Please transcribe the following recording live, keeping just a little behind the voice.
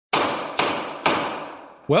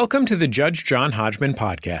Welcome to the Judge John Hodgman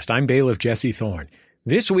podcast. I'm bailiff Jesse Thorne.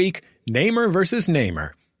 This week, Namer versus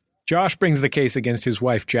Namer. Josh brings the case against his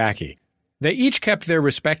wife Jackie. They each kept their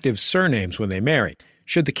respective surnames when they married.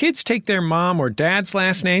 Should the kids take their mom or dad's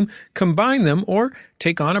last name, combine them, or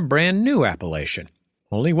take on a brand new appellation?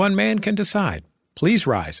 Only one man can decide. Please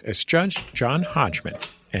rise as Judge John Hodgman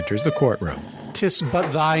enters the courtroom. 'Tis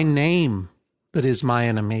but thy name that is my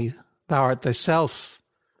enemy. Thou art thyself,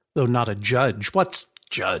 though not a judge. What's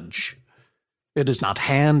judge? It is not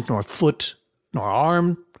hand, nor foot, nor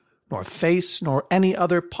arm, nor face, nor any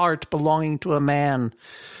other part belonging to a man.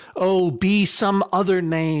 Oh, be some other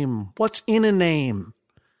name. What's in a name?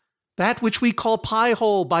 That which we call pie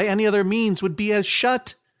hole by any other means would be as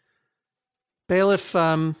shut. Bailiff,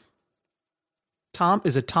 Tom,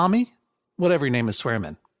 is it Tommy? Whatever your name is, swear him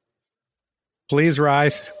in. Please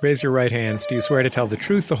rise. Raise your right hands. Do you swear to tell the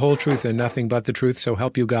truth, the whole truth, and nothing but the truth, so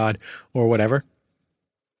help you God, or whatever?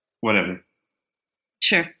 Whatever.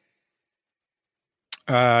 Sure.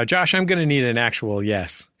 Josh, I'm going to need an actual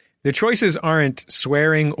yes. The choices aren't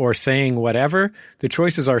swearing or saying whatever. The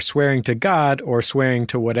choices are swearing to God or swearing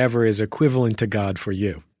to whatever is equivalent to God for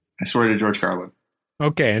you. I swear to George Carlin.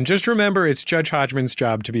 Okay, and just remember, it's Judge Hodgman's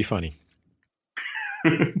job to be funny.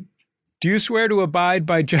 Do you swear to abide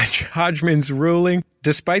by Judge Hodgman's ruling,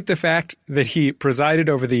 despite the fact that he presided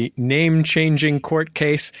over the name-changing court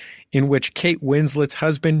case in which Kate Winslet's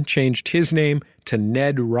husband changed his name to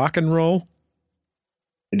Ned Rock'n'Roll?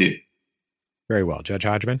 I do. Very well, Judge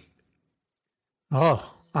Hodgman.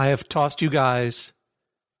 Oh, I have tossed you guys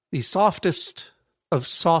the softest of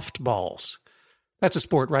softballs. That's a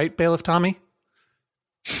sport, right, Bailiff Tommy?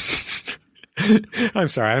 I'm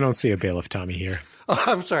sorry, I don't see a Bailiff Tommy here. Oh,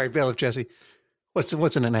 I'm sorry, Bailiff Jesse. What's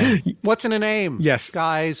in a name? What's in a name? Yes,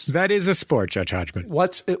 guys. That is a sport, Judge Hodgman.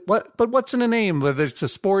 What's in a name? Whether it's a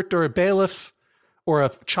sport or a bailiff or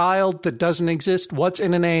a child that doesn't exist, what's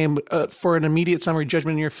in a name for an immediate summary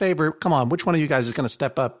judgment in your favor? Come on, which one of you guys is going to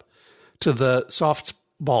step up to the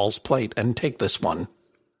softballs plate and take this one?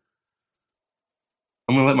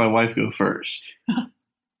 I'm going to let my wife go first.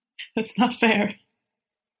 That's not fair.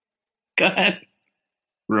 Go ahead.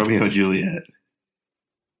 Romeo and Juliet.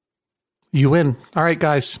 You win. All right,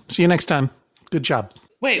 guys. See you next time. Good job.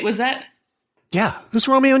 Wait, was that? Yeah, this is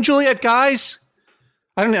Romeo and Juliet, guys.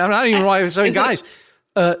 I'm not even why I was saying guys.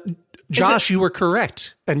 Josh, you were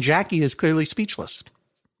correct, and Jackie is clearly speechless.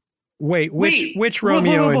 Wait, which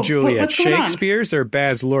Romeo and Juliet? Shakespeare's or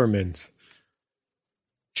Baz Luhrmann's?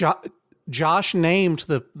 Josh named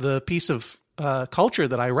the piece of culture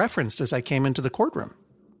that I referenced as I came into the courtroom.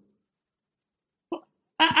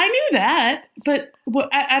 I knew that, but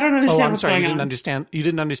I don't understand. Oh, I'm what's sorry. going You didn't on. understand. You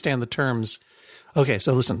didn't understand the terms. Okay,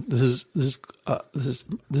 so listen. This is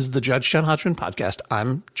the Judge John Hodgman podcast.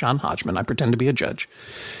 I'm John Hodgman. I pretend to be a judge.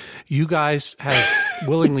 You guys have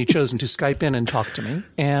willingly chosen to Skype in and talk to me.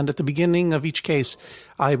 And at the beginning of each case,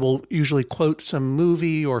 I will usually quote some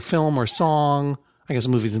movie or film or song. I guess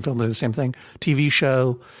movies and film are the same thing. TV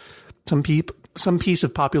show, some piece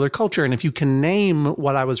of popular culture. And if you can name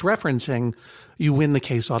what I was referencing, you win the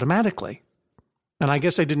case automatically. And I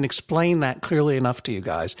guess I didn't explain that clearly enough to you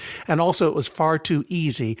guys. And also it was far too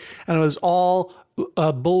easy. And it was all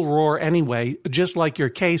bull roar anyway, just like your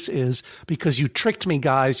case is, because you tricked me,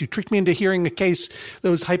 guys. You tricked me into hearing a case that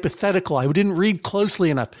was hypothetical. I didn't read closely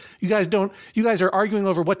enough. You guys are arguing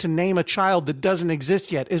over what to name a child that doesn't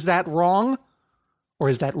exist yet. Is that wrong? Or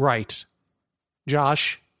is that right?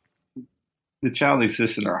 Josh? The child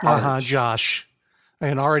exists in our hearts. Josh. I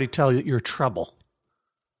can already tell you you're trouble.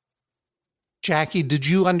 Jackie, do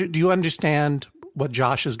you understand what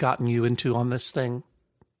Josh has gotten you into on this thing?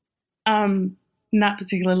 Not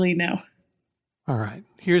particularly, no. All right.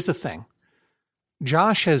 Here's the thing.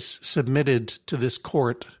 Josh has submitted to this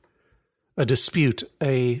court a dispute,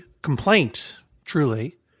 a complaint,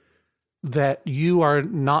 truly, that you are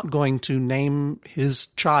not going to name his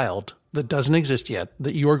child that doesn't exist yet,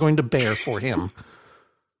 that you are going to bear for him.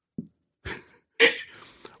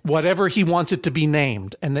 Whatever he wants it to be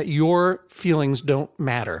named, and that your feelings don't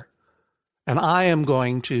matter. And I am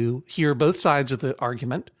going to hear both sides of the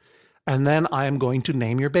argument, and then I am going to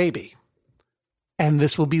name your baby. And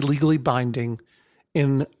this will be legally binding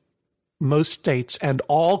in most states and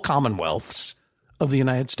all commonwealths of the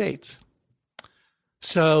United States.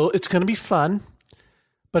 So it's going to be fun.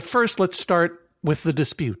 But first, let's start with the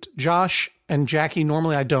dispute. Josh and Jackie,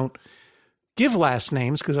 normally I don't give last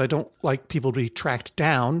names because I don't like people to be tracked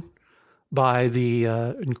down by the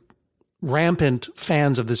rampant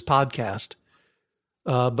fans of this podcast.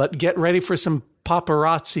 But get ready for some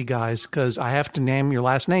paparazzi, guys, because I have to name your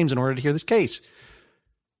last names in order to hear this case.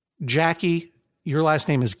 Jackie, your last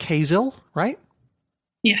name is Kazel, right?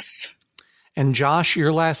 Yes. And Josh,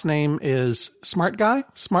 your last name is Smart Guy?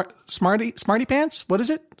 Smarty Pants? What is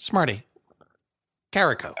it? Smarty.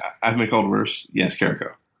 Carrico. I've been called worse. Yes,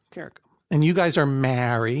 Carrico. Carrico. And you guys are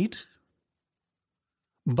married,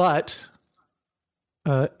 but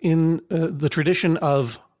in the tradition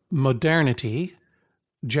of modernity,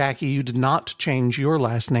 Jackie, you did not change your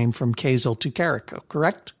last name from Kazel to Carrico,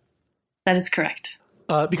 correct? That is correct.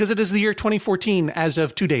 Because it is the year 2014 as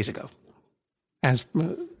of 2 days ago, as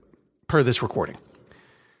per this recording.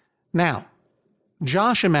 Now,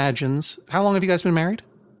 Josh imagines, how long have you guys been married?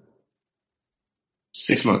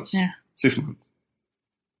 6 months. Yeah. 6 months.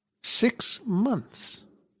 6 months.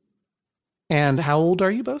 And how old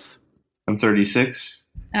are you both? I'm 36.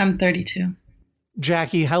 I'm 32.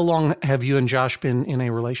 Jackie, how long have you and Josh been in a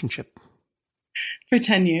relationship? For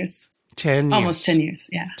 10 years. 10 years. Almost 10 years,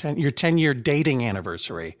 yeah. Your 10-year dating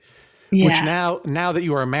anniversary. Yeah. Which now that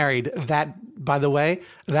you are married, that, by the way,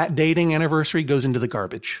 that dating anniversary goes into the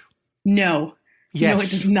garbage. No. Yes. No, it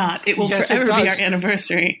does not. It will forever be our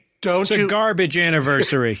anniversary. Don't It's a garbage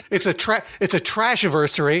anniversary. It's a trash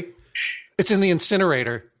anniversary. It's in the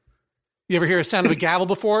incinerator. You ever hear a sound of a gavel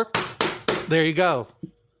before? There you go.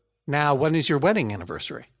 Now, when is your wedding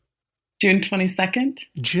anniversary? June 22nd.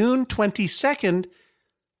 June 22nd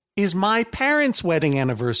is my parents' wedding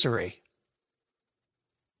anniversary.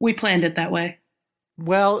 We planned it that way.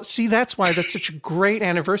 Well, see, that's why that's such a great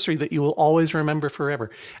anniversary that you will always remember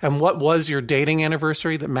forever. And what was your dating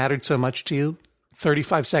anniversary that mattered so much to you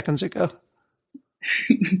 35 seconds ago?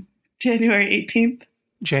 January 18th.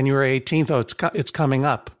 January 18th. Oh, it's coming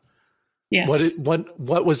up. Yes.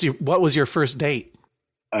 What was your first date?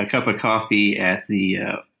 A cup of coffee at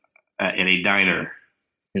a diner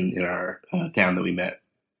in our town that we met.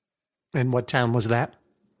 And what town was that?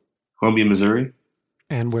 Columbia, Missouri.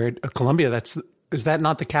 And where Columbia? Is that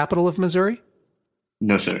not the capital of Missouri?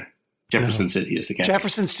 No, sir. Jefferson City is the capital.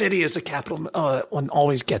 Jefferson City is the capital. Oh, that one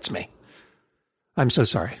always gets me. I'm so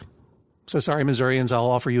sorry. So sorry, Missourians. I'll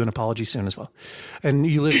offer you an apology soon as well. And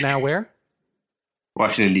you live now where?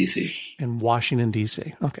 Washington, D.C. In Washington,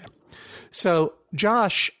 D.C. Okay. So,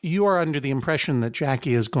 Josh, you are under the impression that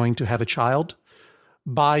Jackie is going to have a child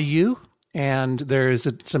by you. And there is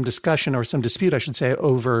some discussion or some dispute, I should say,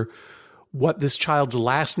 over what this child's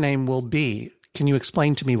last name will be. Can you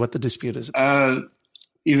explain to me what the dispute is?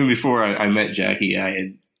 Even before I met Jackie, I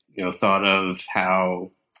had thought of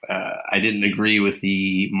how I didn't agree with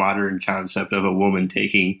the modern concept of a woman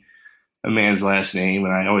taking a man's last name,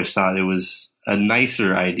 and I always thought it was a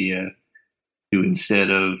nicer idea to,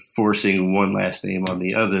 instead of forcing one last name on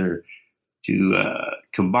the other, to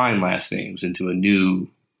combine last names into a new,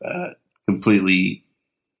 completely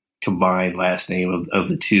combined last name of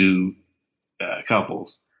the two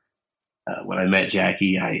couples. When I met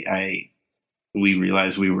Jackie, we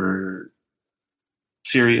realized we were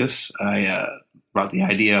serious. I brought the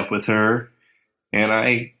idea up with her, and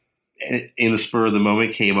I, in the spur of the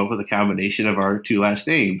moment, came up with a combination of our two last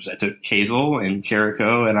names. I took Kazel and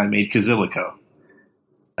Carrico, and I made Kazilico.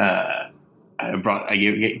 I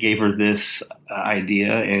gave her this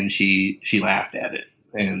idea, and she laughed at it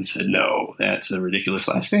and said, "No, that's a ridiculous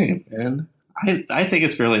last name." And I think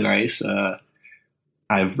it's fairly nice.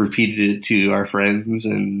 I've repeated it to our friends,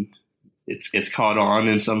 and it's caught on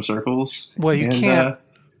in some circles. Well, you can't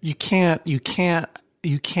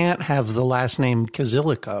have the last name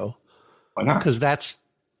Kazilico. Why not? Because that's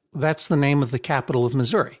the name of the capital of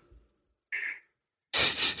Missouri.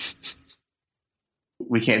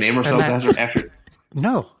 We can't name ourselves after.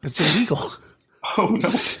 No, it's illegal. Oh no!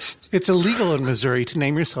 It's illegal in Missouri to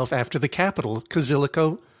name yourself after the capital,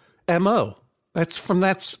 Kazilico, M.O. That's from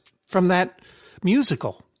that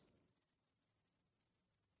musical.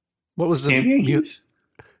 What was the Damn Yankees?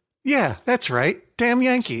 Yeah, that's right. Damn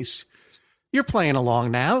Yankees. You're playing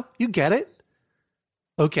along now. You get it.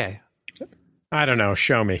 Okay. I don't know.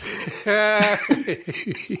 Show me.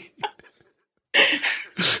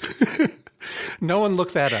 No one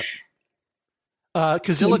looked that up.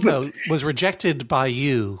 Kazilico was rejected by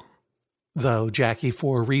you, though, Jackie,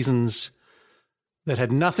 for reasons that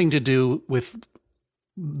had nothing to do with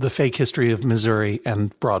the fake history of Missouri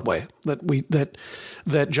and Broadway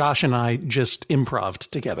that Josh and I just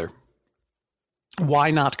improv'd together.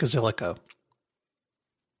 Why not Kazilico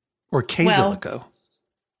or Kazilico?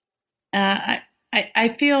 Well, I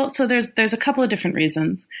feel so. There's a couple of different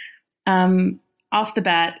reasons. Off the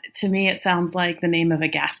bat, to me, it sounds like the name of a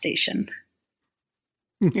gas station.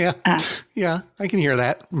 Yeah, I can hear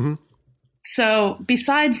that. Mm-hmm. So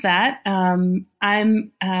besides that, I'm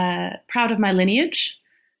proud of my lineage,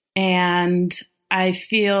 and I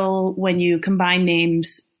feel when you combine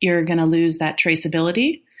names, you're going to lose that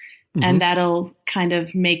traceability. Mm-hmm. And that'll kind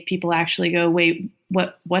of make people actually go, wait,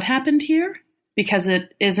 what happened here? Because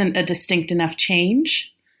it isn't a distinct enough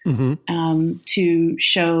change to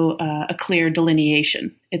show a clear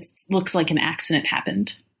delineation. It looks like an accident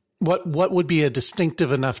happened. What would be a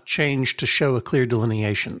distinctive enough change to show a clear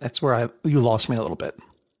delineation? That's where you lost me a little bit.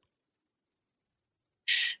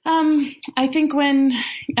 I think when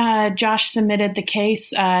Josh submitted the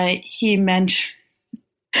case, he mentioned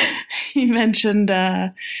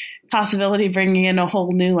possibility of bringing in a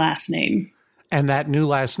whole new last name. And that new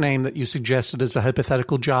last name that you suggested as a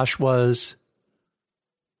hypothetical, Josh, was?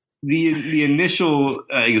 The initial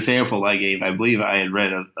example I gave, I believe I had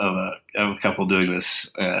read of a couple doing this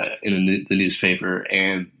in the newspaper,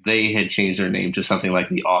 and they had changed their name to something like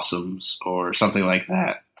the Awesomes or something like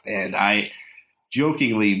that. And I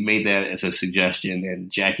jokingly made that as a suggestion,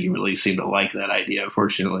 and Jackie really seemed to like that idea,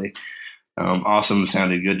 unfortunately. Awesome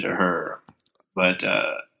sounded good to her. But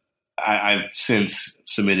I've since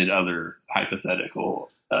submitted other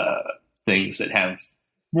hypothetical things that have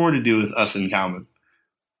more to do with us in common.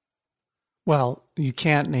 Well, you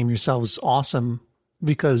can't name yourselves Awesome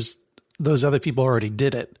because those other people already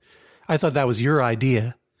did it. I thought that was your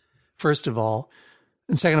idea, first of all.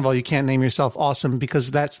 And second of all, you can't name yourself Awesome because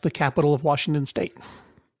that's the capital of Washington State.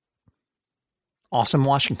 Awesome,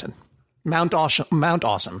 Washington. Mount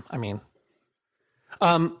Awesome, I mean.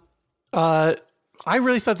 I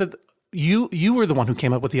really thought that you were the one who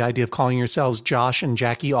came up with the idea of calling yourselves Josh and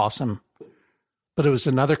Jackie Awesome. But it was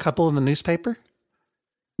another couple in the newspaper?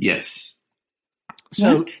 Yes.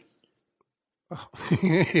 So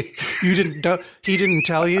you didn't know, he didn't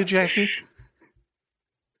tell you, Jackie?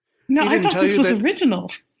 No, I thought this was original.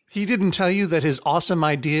 He didn't tell you that his awesome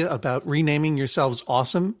idea about renaming yourselves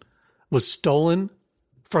Awesome was stolen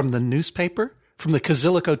from the newspaper, from the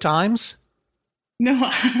Kazilico Times? No,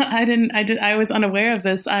 I didn't. I was unaware of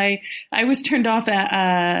this. I was turned off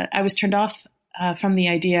from the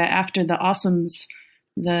idea after the Awesomes,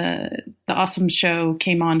 the Awesome show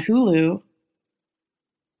came on Hulu.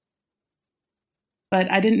 But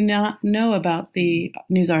I did not know about the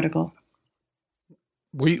news article.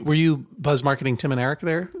 Were you buzz marketing Tim and Eric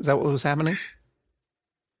there? Is that what was happening?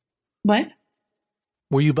 What?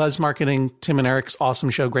 Were you buzz marketing Tim and Eric's Awesome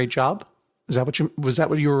show? Great job. Was that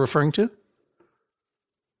what you were referring to?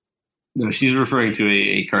 No, she's referring to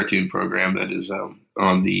a cartoon program that is on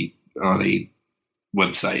a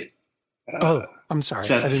website. I'm sorry.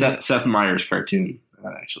 Seth Meyers cartoon,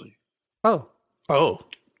 actually. Oh.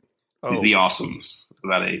 The Awesomes,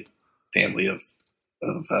 about a family of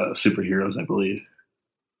superheroes, I believe.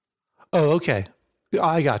 Oh, okay.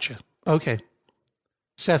 I gotcha. Okay.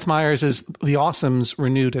 Seth Meyers is The Awesomes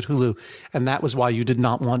renewed at Hulu, and that was why you did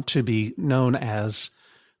not want to be known as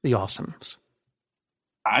The Awesomes.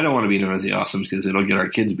 I don't want to be known as The Awesomes because it'll get our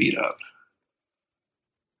kids beat up.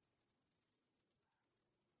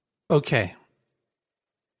 Okay.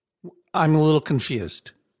 I'm a little confused.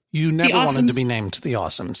 You never wanted to be named The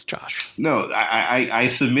Awesomes, Josh. No, I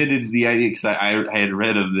submitted the idea because I had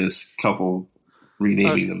read of this couple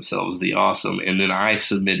renaming themselves The Awesome, and then I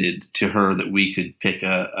submitted to her that we could pick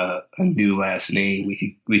a new last name.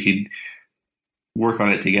 We could work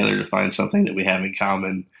on it together to find something that we have in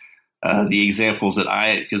common. The examples that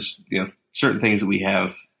because certain things that we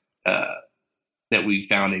have that we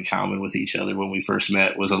found in common with each other when we first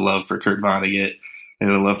met was a love for Kurt Vonnegut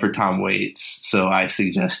and a love for Tom Waits. So I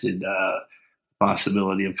suggested the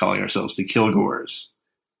possibility of calling ourselves the Kilgores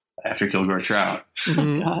after Kilgore Trout.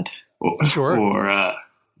 Oh, God. Sure. Or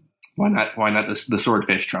why not the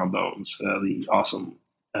Swordfish Trombones, the awesome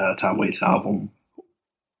Tom Waits album.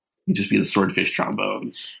 You'd just be the Swordfish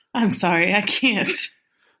Trombones. I'm sorry, I can't.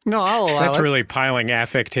 No, I'll allow That's it. really piling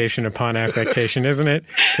affectation upon affectation, isn't it?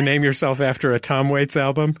 To name yourself after a Tom Waits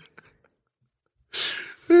album.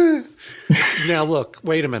 Now, look,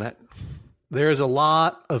 wait a minute. There's a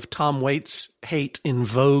lot of Tom Waits hate in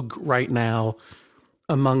vogue right now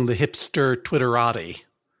among the hipster Twitterati.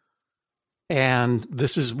 And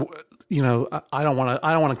this is, I don't want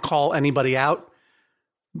to call anybody out,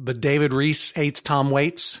 but David Reese hates Tom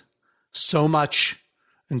Waits so much.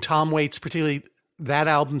 And Tom Waits, particularly that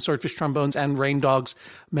album, Swordfish Trombones and Rain Dogs,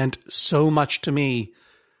 meant so much to me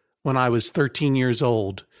when I was 13 years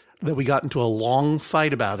old that we got into a long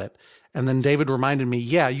fight about it. And then David reminded me,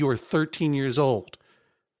 yeah, you were 13 years old.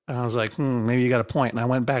 And I was like, maybe you got a point. And I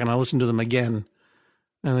went back and I listened to them again,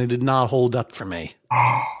 and they did not hold up for me.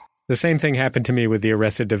 The same thing happened to me with the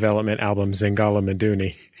Arrested Development album Zingala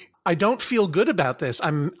Maduni. I don't feel good about this.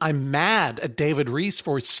 I'm mad at David Reese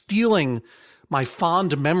for stealing my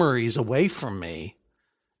fond memories away from me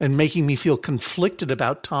and making me feel conflicted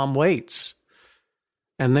about Tom Waits.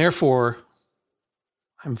 And therefore,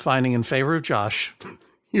 I'm finding in favor of Josh,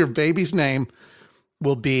 your baby's name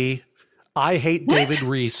will be I Hate What? David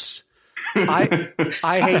Reese. I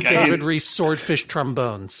hate David Reese swordfish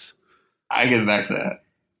trombones. I get back to that.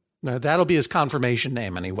 No, that'll be his confirmation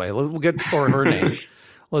name anyway. We'll get or her name.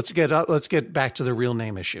 Let's get back to the real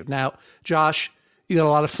name issue. Now, Josh, you got a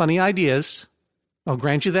lot of funny ideas. I'll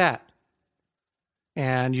grant you that.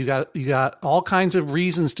 And you got all kinds of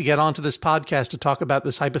reasons to get onto this podcast to talk about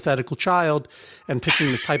this hypothetical child and picking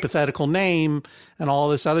this hypothetical name and all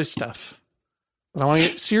this other stuff. But I want to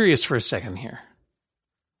get serious for a second here.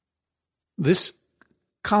 This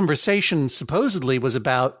conversation supposedly was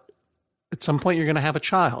about at some point you're going to have a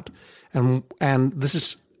child. And this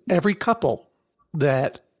is every couple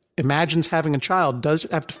that imagines having a child does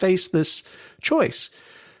have to face this choice.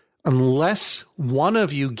 Unless one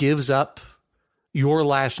of you gives up your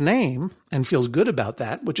last name and feels good about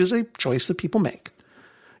that, which is a choice that people make.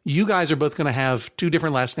 You guys are both going to have two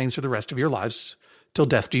different last names for the rest of your lives till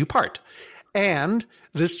death do you part. And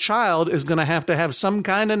this child is going to have some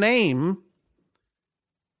kind of name.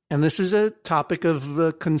 And this is a topic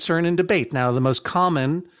of concern and debate. Now, the most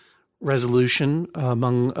common resolution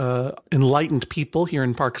among enlightened people here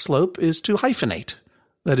in Park Slope is to hyphenate.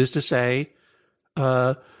 That is to say,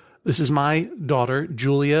 this is my daughter,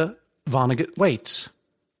 Julia Vonnegut Waits,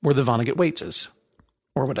 or the Vonnegut Waitses,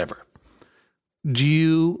 or whatever. Do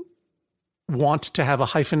you want to have a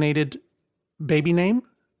hyphenated baby name,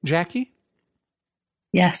 Jackie?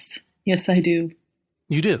 Yes. Yes, I do.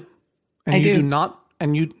 You do. And I you do. do not,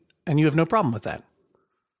 and you have no problem with that.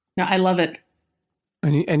 No, I love it.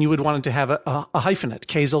 And you would want it to have a hyphenate,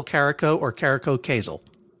 Kazel Carrico or Carrico Kazel.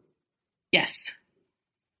 Yes.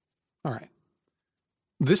 All right.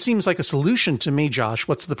 This seems like a solution to me, Josh.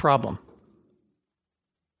 What's the problem?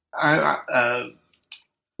 Well,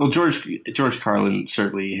 George Carlin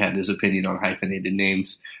certainly had his opinion on hyphenated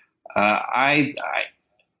names. Hyphenated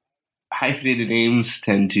names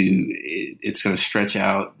tend to it's going to stretch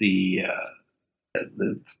out the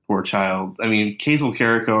poor child. I mean, Kazel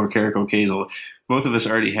Carrico or Carrico Kazel, both of us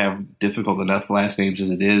already have difficult enough last names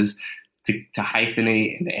as it is. To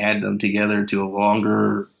hyphenate and add them together to a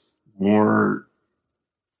longer, more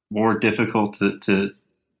difficult to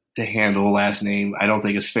handle last name, I don't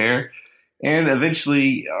think is fair. And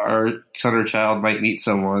eventually our son or child might meet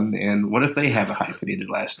someone, and what if they have a hyphenated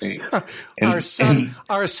last name? Our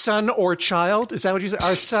son or child? Is that what you said?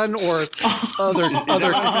 Our son or other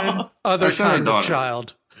kind of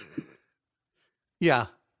child. Yeah.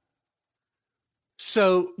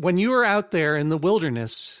 So when you were out there in the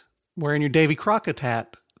wilderness wearing your Davy Crockett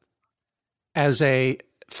hat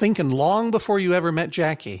thinking long before you ever met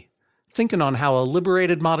Jackie, thinking on how a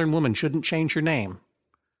liberated modern woman shouldn't change her name,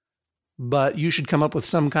 but you should come up with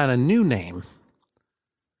some kind of new name.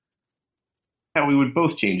 Yeah, we would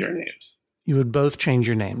both change our names. You would both change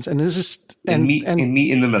your names. And this is meet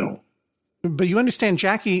in the middle. But you understand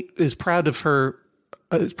Jackie is proud of her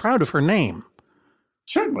name.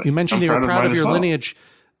 Certainly. You mentioned you were proud of your well. lineage.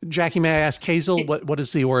 Jackie, may I ask Kazel, what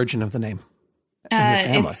is the origin of the name? In your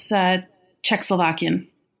family? It's Czechoslovakian.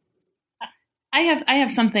 I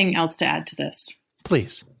have something else to add to this.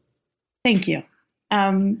 Please. Thank you.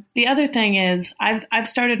 The other thing is I've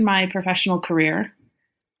started my professional career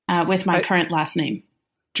with my current last name.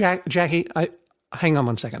 Jackie, hang on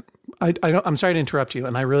one second. I'm sorry to interrupt you,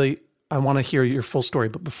 and I want to hear your full story.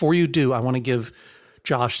 But before you do, I want to give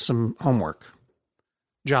Josh some homework.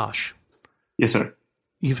 Josh. Yes, sir.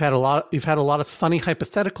 You've had a lot of funny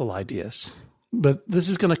hypothetical ideas, but this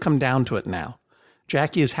is going to come down to it now.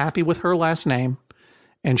 Jackie is happy with her last name,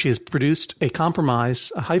 and she has produced a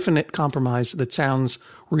hyphenate compromise that sounds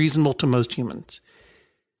reasonable to most humans.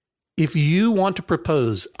 If you want to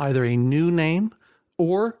propose either a new name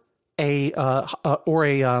or a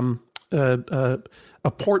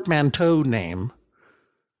portmanteau name,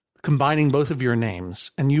 combining both of your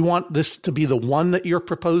names, and you want this to be the one that you're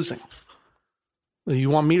proposing, that you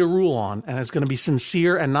want me to rule on, and it's going to be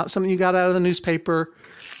sincere and not something you got out of the newspaper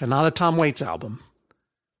and not a Tom Waits album.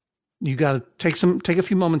 You got to take a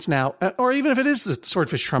few moments now, or even if it is the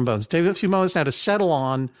Swordfish Trombones, take a few moments now to settle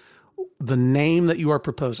on the name that you are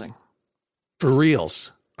proposing for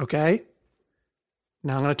reals. Okay.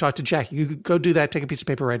 Now I'm going to talk to Jackie. You go do that. Take a piece of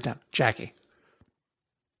paper, write it down. Jackie.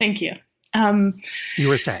 Thank you. You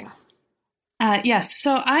were saying. Yes.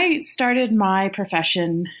 So I started my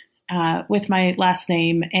profession with my last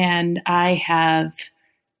name, and I have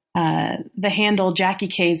the handle Jackie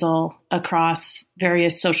Kazel across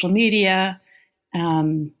various social media.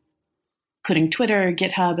 including Twitter,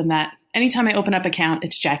 GitHub, and that anytime I open up an account,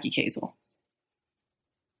 it's Jackie Kazel.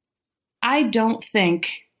 I don't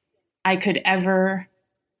think I could ever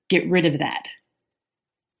get rid of that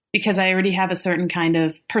because I already have a certain kind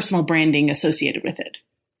of personal branding associated with it.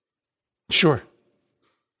 Sure.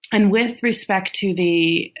 And with respect to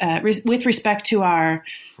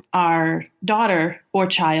our daughter or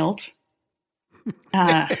child,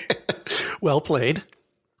 well played.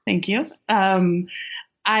 Thank you.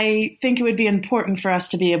 I think it would be important for us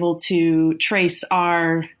to be able to trace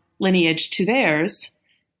our lineage to theirs.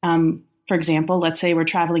 For example, let's say we're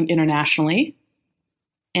traveling internationally,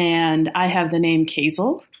 and I have the name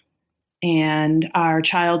Kazel, and our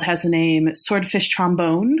child has the name Swordfish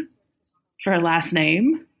Trombone for a last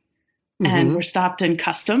name. And we're stopped in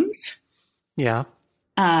customs. Yeah.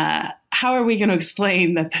 How are we going to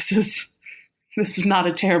explain that this is not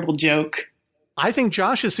a terrible joke? I think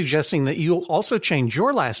Josh is suggesting that you'll also change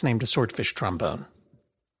your last name to Swordfish Trombone.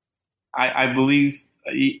 I believe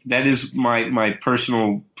that is my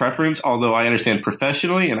personal preference, although I understand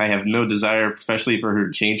professionally, and I have no desire professionally for her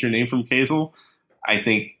to change her name from Kazel. I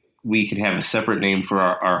think we could have a separate name for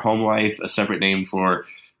our home life, a separate name for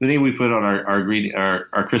the name we put on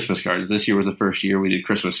our Christmas cards. This year was the first year we did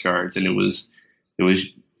Christmas cards, and it was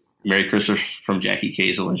Merry Christmas from Jackie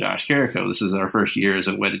Kazel and Josh Carrico. This is our first year as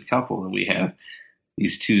a wedded couple, and we have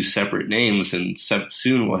these two separate names, and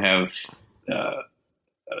soon we'll have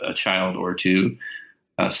a child or two,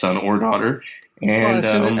 a son or daughter. And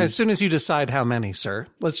as soon as you decide how many, sir,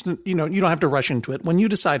 you don't have to rush into it. When you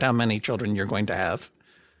decide how many children you're going to have,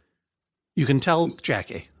 you can tell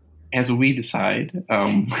Jackie. As we decide,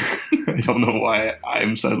 I don't know why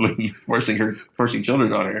I'm suddenly forcing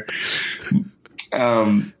children on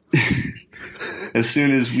her. As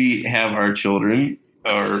soon as we have our children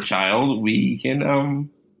or child, we can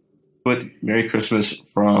put Merry Christmas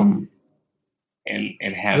from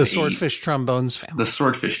and have the Swordfish Trombones family. The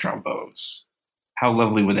Swordfish Trombones. How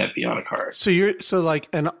lovely would that be on a card?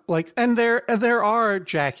 And there are,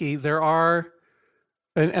 Jackie, there are.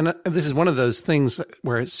 And this is one of those things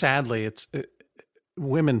where sadly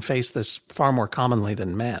women face this far more commonly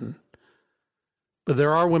than men. But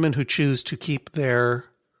there are women who choose to keep their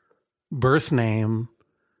birth name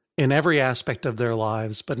in every aspect of their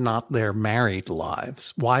lives, but not their married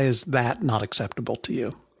lives. Why is that not acceptable to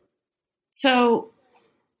you? So,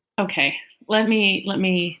 okay, let me.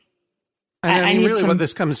 What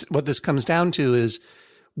this comes down to is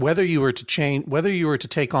whether you were to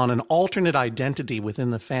take on an alternate identity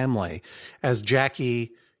within the family as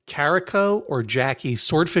Jackie Carrico or Jackie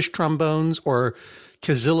Swordfish Trombones or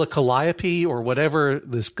Kazilla Calliope or whatever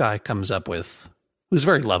this guy comes up with, who's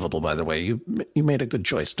very lovable, by the way. You made a good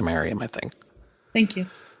choice to marry him, I think. Thank you.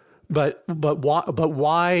 But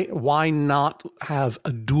why not have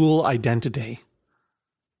a dual identity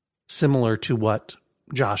similar to what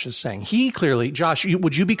Josh is saying? Josh,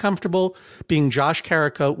 would you be comfortable being Josh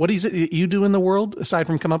Carrico? What is it you do in the world aside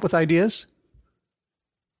from come up with ideas?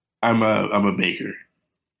 I'm a baker.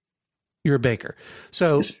 You're a baker.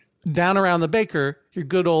 So yes. Down around the baker, your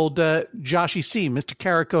good old Joshy C, Mr.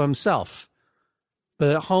 Carrico himself. But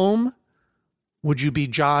at home, would you be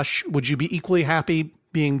Josh? Would you be equally happy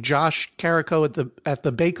being Josh Carrico at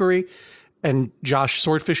the bakery and Josh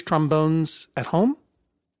Swordfish Trombones at home?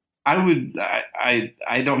 I would.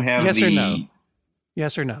 I don't have. Yes or no?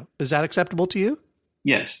 Yes or no? Is that acceptable to you?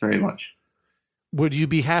 Yes, very much. Would you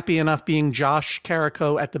be happy enough being Josh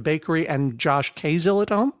Carrico at the bakery and Josh Kazel at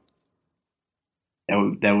home?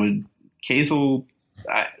 That would Kazel.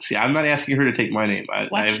 See, I'm not asking her to take my name.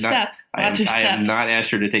 I have not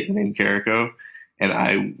asked her to take the name Carrico, and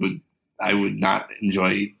I would not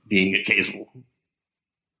enjoy being a Kazel.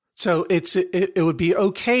 So it would be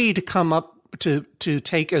okay to come up to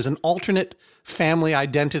take as an alternate family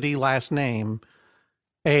identity last name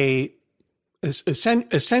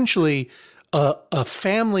essentially a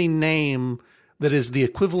family name that is the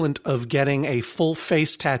equivalent of getting a full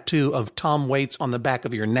face tattoo of Tom Waits on the back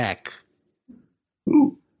of your neck.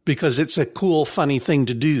 Ooh. Because it's a cool, funny thing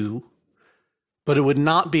to do, but it would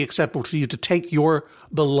not be acceptable to you to take your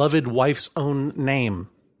beloved wife's own name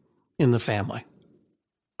in the family.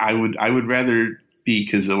 I would rather be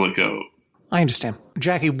Kazilico. I understand.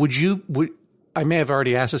 Jackie, I may have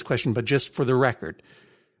already asked this question, but just for the record,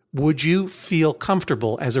 would you feel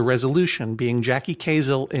comfortable as a resolution being Jackie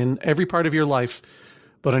Kazel in every part of your life,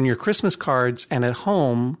 but on your Christmas cards and at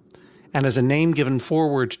home, and as a name given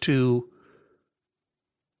forward to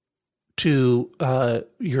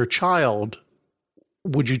your child,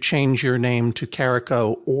 would you change your name to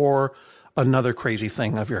Carrico or another crazy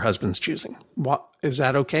thing of your husband's choosing? What, is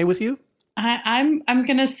that okay with you? I'm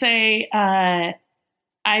going to say I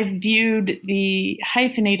viewed the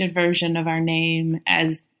hyphenated version of our name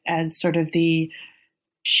as sort of the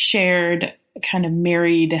shared kind of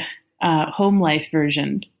married home life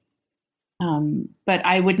version. But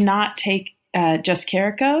I would not take just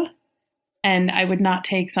Carrico, and I would not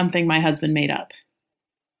take something my husband made up.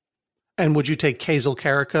 And would you take Kazel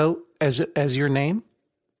Carrico as your name?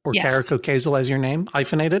 Or yes. Carrico Kazel as your name,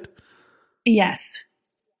 hyphenated? Yes.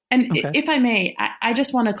 And okay. If I may, I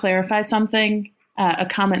just want to clarify something, a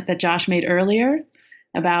comment that Josh made earlier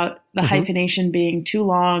about the hyphenation being too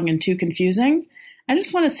long and too confusing. I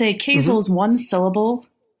just want to say Kazel is one syllable.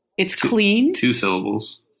 It's clean. 2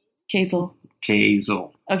 syllables. Kazel.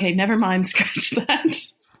 Kazel. Okay, never mind. Scratch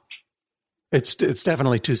that. It's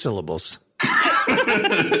definitely 2 syllables.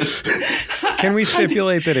 Can we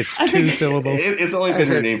stipulate that it's 2 syllables? It's only been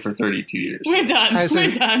her name for 32 years. We're done. I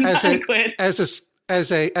quit.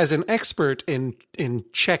 As an expert in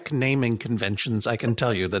Czech naming conventions, I can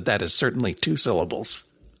tell you that is certainly 2 syllables.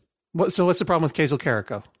 So what's the problem with Kazel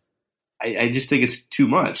Carrico? I just think it's too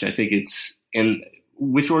much. I think it's in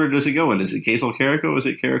which order does it go in? Is it Kazel Carrico or is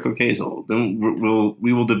it Carrico Kazel? Then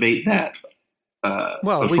we will debate that.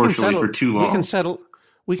 Well, unfortunately, for too long.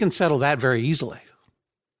 We can settle that very easily.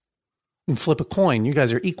 And flip a coin. You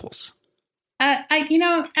guys are equals. I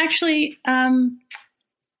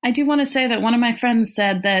do want to say that one of my friends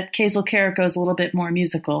said that Kazel Carrico is a little bit more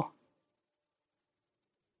musical.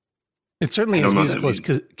 It certainly is musical as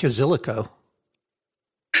Kazilico.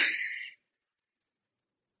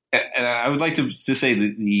 And I would like to say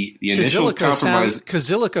that the initial compromise...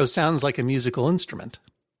 Kazilico sounds like a musical instrument.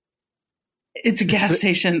 It's a gas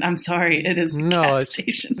station. I'm sorry. It is a gas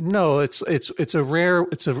station. No, it's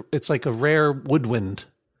like a rare woodwind.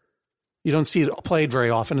 You don't see it played very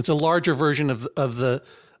often. It's a larger version of the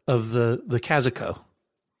Kazico.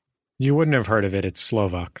 You wouldn't have heard of it. It's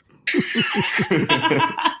Slovak.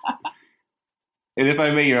 And if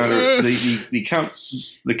I may, Your Honor,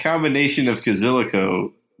 the combination of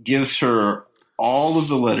Kazilico gives her all of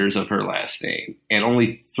the letters of her last name and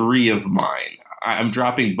only 3 of mine. I'm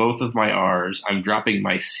dropping both of my R's. I'm dropping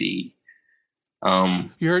my C.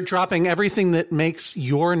 You're dropping everything that makes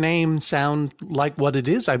your name sound like what it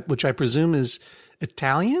is, which I presume is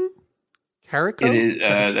Italian? Carrico? It is,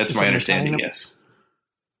 that's my understanding, yes.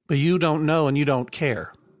 But you don't know and you don't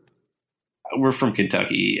care. We're from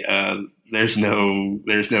Kentucky. There's no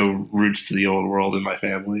roots to the old world in my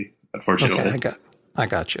family, unfortunately. Okay, I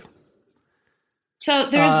got you. So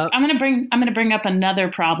I'm going to bring up another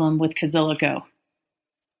problem with Kazilico.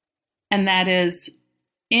 And that is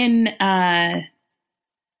in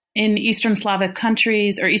Eastern Slavic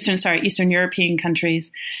countries or Eastern European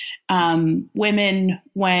countries, women,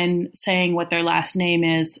 when saying what their last name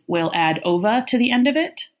is, will add ova to the end of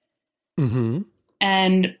it. Mm-hmm.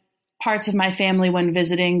 And parts of my family, when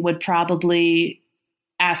visiting, would probably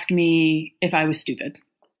ask me if I was stupid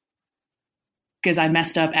because I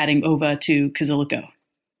messed up adding ova to Kazilico.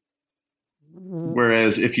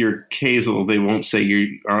 Whereas if you're Kazel, they won't say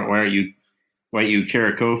why aren't you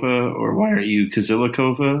Karakova or why aren't you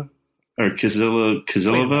Kazilikova or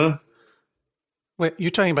Kazilova? Wait, you're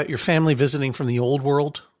talking about your family visiting from the old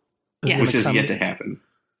world? Yes. Which is yet to happen.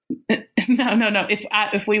 No.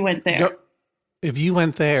 If we went there. If you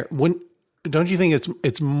went there, don't you think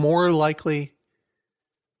it's more likely?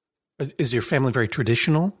 Is your family very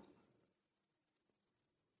traditional?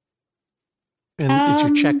 And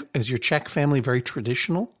is your Czech family very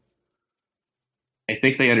traditional? I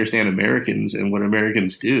think they understand Americans and what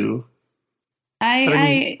Americans do.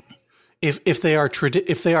 If they are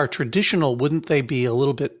traditional, wouldn't they be a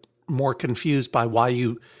little bit more confused by why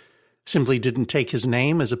you simply didn't take his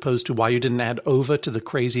name as opposed to why you didn't add ova to the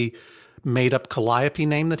crazy made up Calliope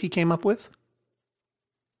name that he came up with?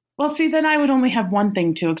 Well, see, then I would only have one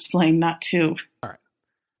thing to explain, not 2. All right.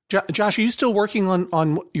 Josh, are you still working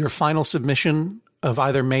on your final submission of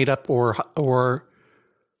either made up or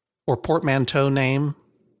portmanteau name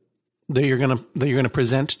that you're gonna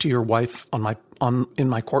present to your wife in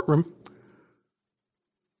my courtroom?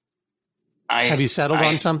 Have you settled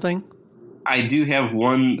on something? I do have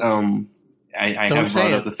one. I have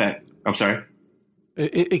brought up the fact. I'm sorry.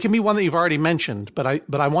 It can be one that you've already mentioned, but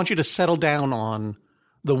I want you to settle down on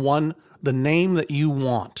the name that you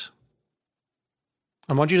want.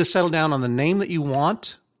 I want you to settle down on the name that you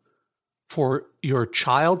want for your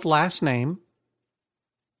child's last name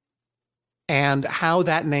and how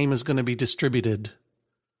that name is going to be distributed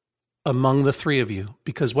among the 3 of you.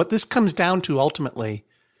 Because what this comes down to ultimately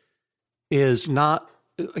is not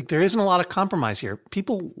like there isn't a lot of compromise here.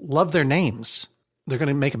 People love their names. They're going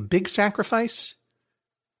to make a big sacrifice.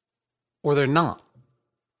 or they're not.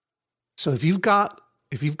 So if you've got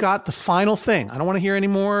the final thing, I don't want to hear any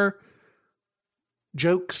more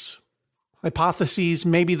jokes, hypotheses,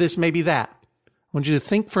 maybe this, maybe that. I want you to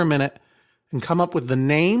think for a minute and come up with the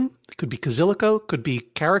name. It could be Kazilico, could be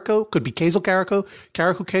Carico, could be Kazel Carico,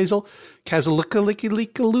 Carico Kazel,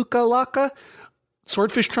 Kazalika,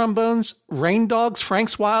 Swordfish Trombones, Rain Dogs,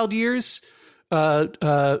 Frank's Wild Years, Blue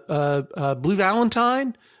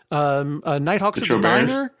Valentine, Nighthawks at the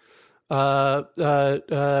Diner,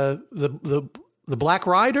 the Black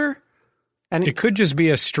Rider. And it could just be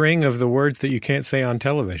a string of the words that you can't say on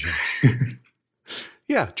television.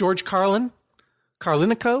 Yeah, George Carlin,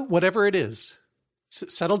 Carlinico, whatever it is.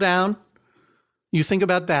 Settle down. You think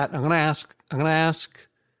about that. I'm going to ask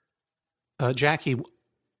Jackie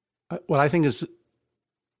what I think is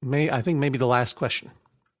maybe the last question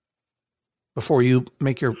before you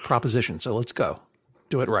make your proposition. So let's go.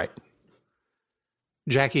 Do it right.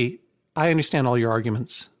 Jackie, I understand all your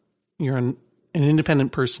arguments. You're an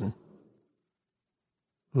independent person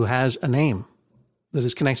who has a name that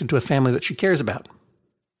is connected to a family that she cares about.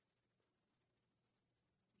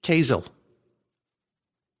 Kazel,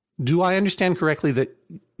 do I understand correctly that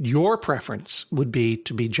your preference would be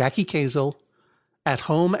to be Jackie Kazel at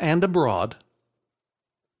home and abroad,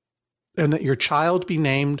 and that your child be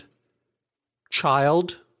named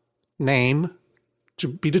child name to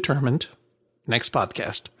be determined next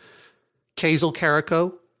podcast, Kazel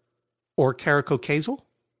Carico or Carico Kazel?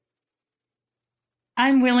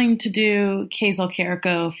 I'm willing to do Kazel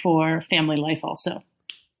Carico for family life also,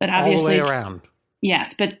 but obviously all the way around.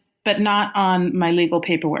 Yes, but not on my legal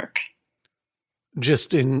paperwork.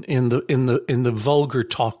 Just in the vulgar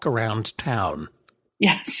talk around town.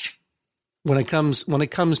 Yes. When it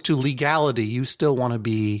comes to legality, you still want to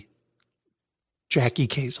be Jackie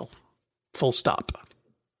Kazel. Full stop.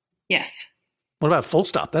 Yes. What about full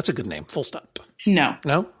stop? That's a good name. Full stop. No.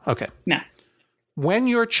 No? Okay. No. When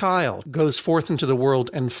your child goes forth into the world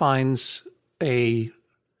and finds a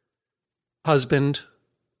husband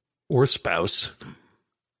or spouse,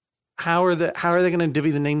 how are they going to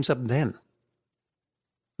divvy the names up then?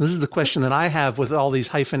 This is the question that I have with all these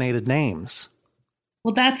hyphenated names.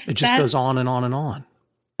 Well, it just goes on and on and on.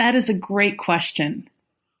 That is a great question.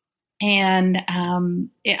 And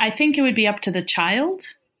I think it would be up to the child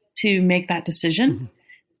to make that decision. Mm-hmm.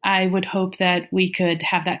 I would hope that we could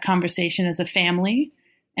have that conversation as a family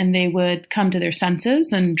and they would come to their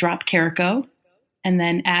senses and drop Carico and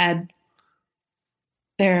then add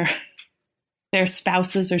their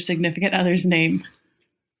spouse's or significant other's name.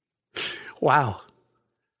 Wow.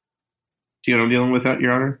 Do you know what I'm dealing with that,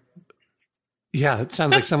 Your Honor? Yeah, it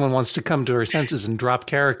sounds like someone wants to come to her senses and drop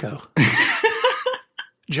Carico.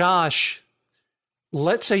 Josh,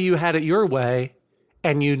 let's say you had it your way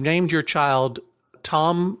and you named your child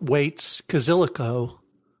Tom Waits Kazilico,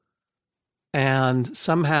 and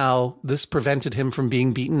somehow this prevented him from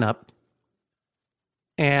being beaten up.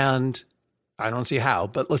 And I don't see how,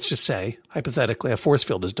 but let's just say, hypothetically, a force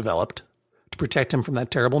field is developed to protect him from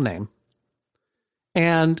that terrible name.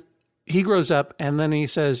 And he grows up and then he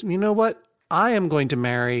says, you know what? I am going to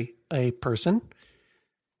marry a person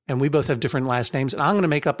and we both have different last names and I'm going to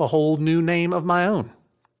make up a whole new name of my own.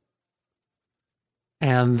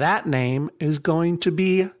 And that name is going to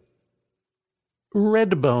be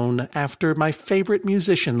Redbone, after my favorite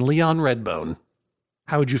musician, Leon Redbone.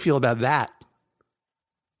 How would you feel about that?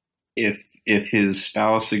 If his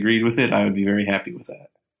spouse agreed with it, I would be very happy with that.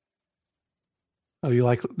 Oh, you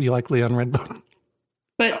like Leon Redbone?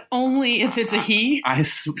 But only if it's a he.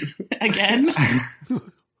 Again.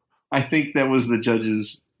 I think that was the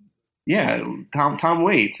judge's. Yeah, Tom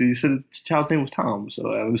Waits. He said the child's name was Tom,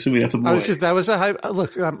 so I'm assuming that's a boy.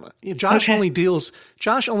 Josh only deals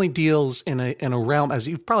in a realm, as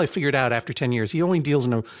you've probably figured out after 10 years. He only deals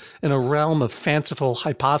in a realm of fanciful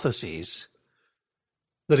hypotheses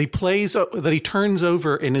that he turns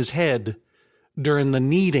over in his head during the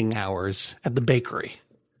kneading hours at the bakery.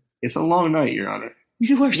 It's a long night, Your Honor.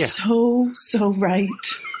 You are so right.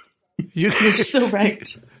 You're so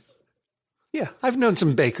right. Yeah, I've known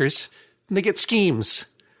some bakers, and they get schemes.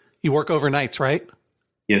 You work overnights, right?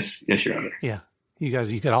 Yes, Your Honor. Yeah,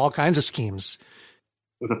 you got all kinds of schemes.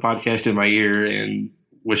 With a podcast in my ear and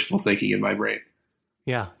wishful thinking in my brain.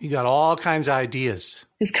 Yeah, you got all kinds of ideas.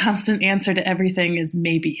 His constant answer to everything is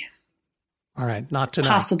maybe. All right, not tonight.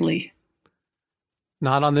 Possibly.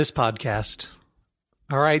 Not on this podcast.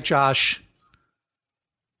 All right, Josh.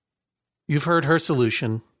 You've heard her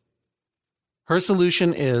solution. Her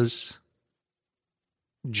solution is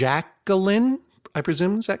Jacqueline, I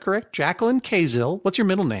presume, is that correct? Jacqueline Kazel. What's your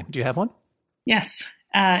middle name? Do you have one? Yes,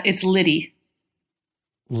 it's Liddy.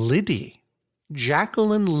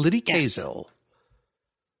 Jacqueline Liddy Yes. Kazel,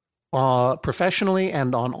 professionally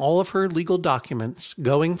and on all of her legal documents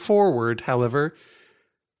going forward. However,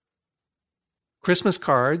 Christmas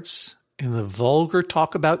cards in the vulgar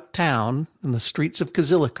talk about town in the streets of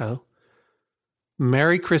Kazilico,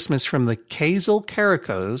 Merry Christmas from the Kazel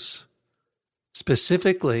Caricos,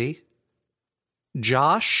 specifically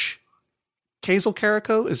Josh Kazel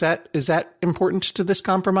Carico. Is that important to this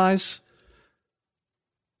compromise?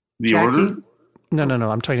 The Jackie? order?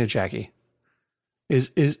 No. I'm talking to Jackie.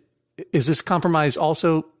 Is this compromise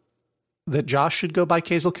also that Josh should go by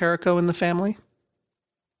Kazel Carico in the family,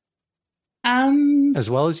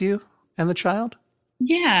 as well as you and the child?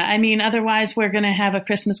 Yeah, I mean, otherwise we're going to have a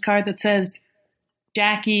Christmas card that says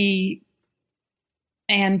Jackie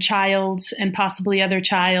and child and possibly other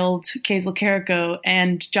child, Kazel Carico,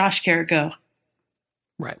 and Josh Carico.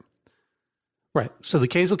 Right. So the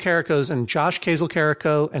Kazel Caricos and Josh Kazel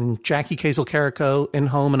Carico and Jackie Kazel Carico in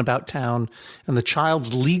home and about town, and the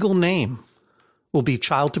child's legal name will be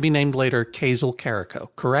child to be named later Kazel Carico.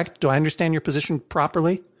 Correct? Do I understand your position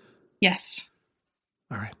properly? Yes.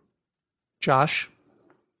 All right. Josh,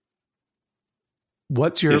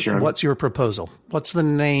 what's your Yes, Your Honor. what's your proposal? What's the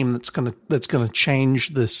name that's gonna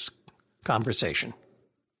change this conversation?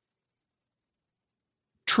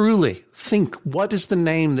 Truly think, what is the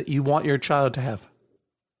name that you want your child to have?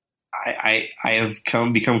 I have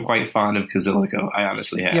become quite fond of Kazilico. I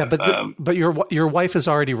honestly have. Yeah, but your wife has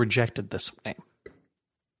already rejected this name.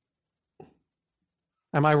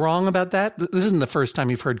 Am I wrong about that? This isn't the first time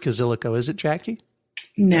you've heard Kazilico, is it, Jackie?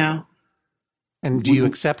 No. And do you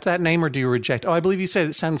accept that name or do you reject? Oh, I believe you said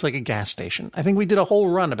it sounds like a gas station. I think we did a whole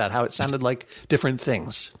run about how it sounded like different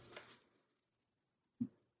things.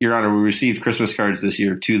 Your Honor, we received Christmas cards this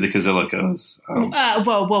year to the Kazilicos. Whoa.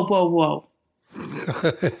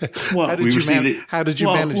 How did We you received it-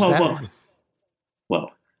 manage that one? Whoa.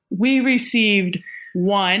 We received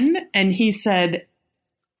one, and he said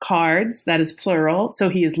cards, that is plural, so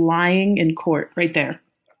he is lying in court right there.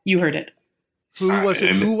 You heard it. Who was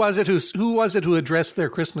it who addressed their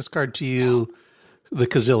Christmas card to you, the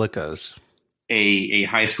Kazilicos? A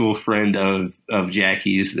high school friend of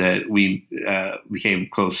Jackie's that we became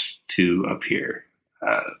close to up here.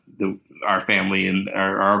 Our family and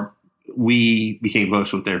we became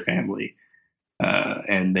close with their family,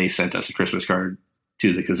 and they sent us a Christmas card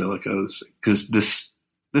to the Kazilicos because this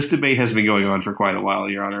debate has been going on for quite a while,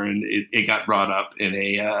 Your Honor, and it got brought up in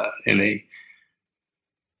a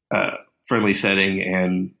friendly setting,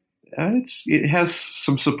 and it has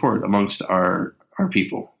some support amongst our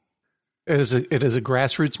people. It is a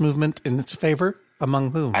grassroots movement in its favor.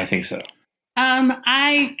 Among whom? I think so.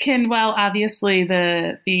 I can, well, obviously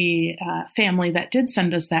the family that did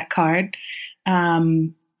send us that card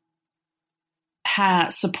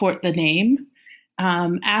support the name.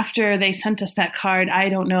 After they sent us that card, I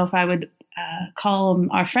don't know if I would call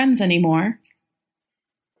them our friends anymore.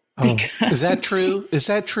 Oh, is that true? Is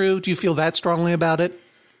that true? Do you feel that strongly about it?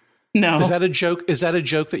 No. Is that a joke? Is that a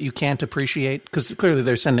joke that you can't appreciate? Because clearly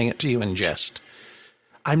they're sending it to you in jest.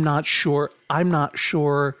 I'm not sure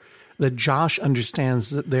that Josh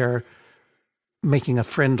understands that they're making a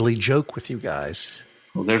friendly joke with you guys.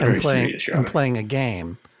 Well, they're very serious, Your and Honor. playing a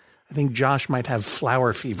game. I think Josh might have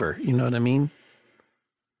flour fever. You know what I mean?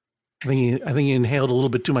 I think he inhaled a little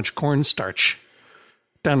bit too much cornstarch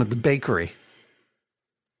down at the bakery.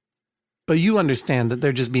 But you understand that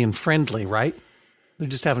they're just being friendly, right? They're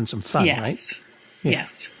just having some fun, yes. right? Yeah.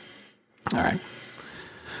 Yes. All right.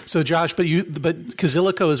 So, Josh, but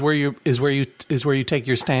Kazilico is where you take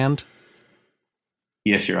your stand.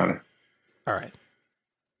 Yes, Your Honor. All right.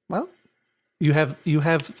 Well, you have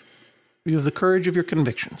the courage of your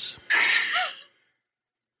convictions.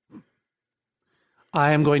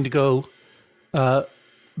 I am going to go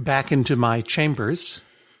back into my chambers,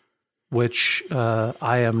 which I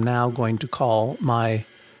am now going to call my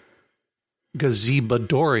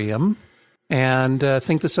gazebadorium, and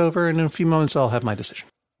think this over. And in a few moments, I'll have my decision.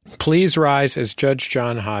 Please rise as Judge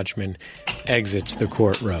John Hodgman exits the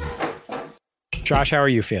courtroom. Josh, how are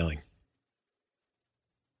you feeling?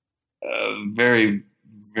 Very,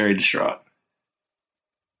 very distraught.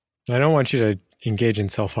 I don't want you to engage in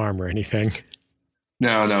self-harm or anything.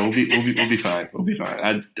 No, we'll be fine. We'll be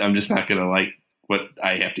fine. I'm just not gonna like what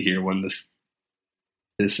I have to hear when this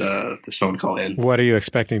phone call ends. What are you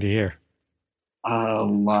expecting to hear? A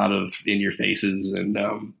lot of in your faces and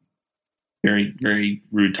very, very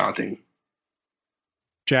rude taunting.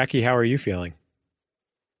 Jackie, how are you feeling?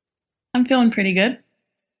 I'm feeling pretty good.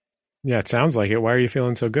 Yeah, it sounds like it. Why are you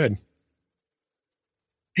feeling so good?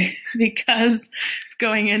 Because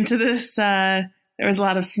going into this was a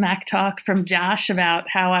lot of smack talk from Josh about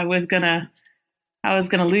how I was gonna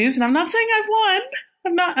lose, and I'm not saying I've won.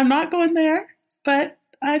 I'm not going there, but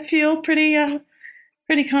I feel pretty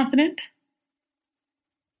confident.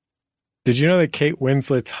 Did you know that Kate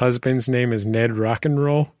Winslet's husband's name is Ned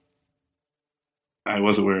Rock'n'Roll? I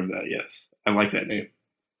was aware of that, yes. I like that name.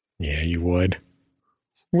 Yeah, you would.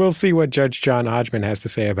 We'll see what Judge John Hodgman has to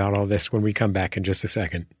say about all this when we come back in just a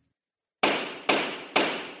second.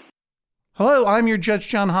 Hello, I'm your Judge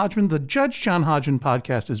John Hodgman. The Judge John Hodgman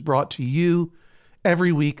podcast is brought to you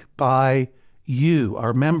every week by you,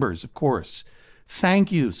 our members, of course.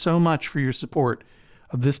 Thank you so much for your support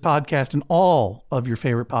of this podcast and all of your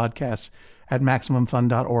favorite podcasts at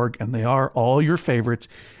MaximumFun.org, and they are all your favorites.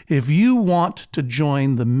 If you want to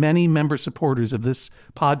join the many member supporters of this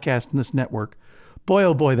podcast and this network, boy,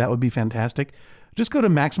 oh boy, that would be fantastic. Just go to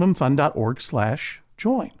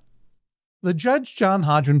MaximumFun.org/join. The Judge John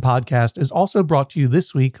Hodgman podcast is also brought to you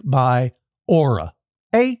this week by Aura,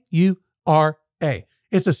 A-U-R-A.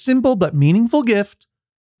 It's a simple but meaningful gift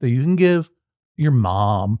that you can give your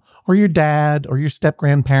mom or your dad or your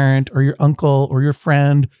step-grandparent or your uncle or your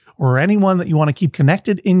friend or anyone that you want to keep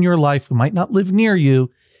connected in your life who might not live near you.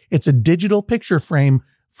 It's a digital picture frame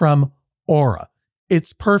from Aura.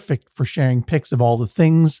 It's perfect for sharing pics of all the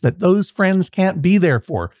things that those friends can't be there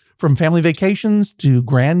for, from family vacations to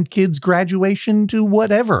grandkids' graduation to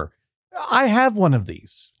whatever. I have one of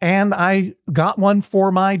these, and I got one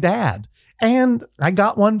for my dad, and I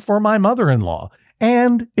got one for my mother-in-law,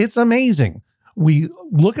 and it's amazing. We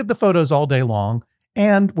look at the photos all day long,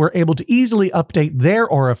 and we're able to easily update their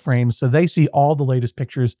Aura frames so they see all the latest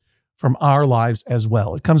pictures from our lives as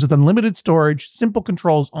well. It comes with unlimited storage, simple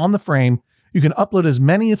controls on the frame. You can upload as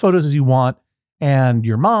many photos as you want, and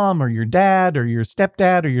your mom or your dad or your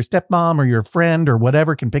stepdad or your stepmom or your friend or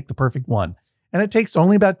whatever can pick the perfect one. And it takes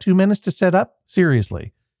only about 2 minutes to set up.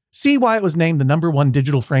 Seriously. See why it was named the #1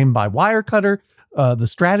 digital frame by Wirecutter, The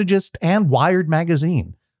Strategist, and Wired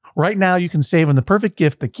Magazine. Right now, you can save on the perfect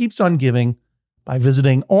gift that keeps on giving by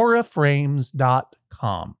visiting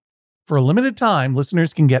auraframes.com. For a limited time,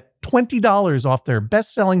 listeners can get $20 off their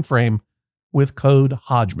best-selling frame with code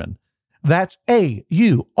Hodgman. That's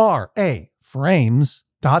AURA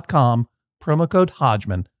frames.com, promo code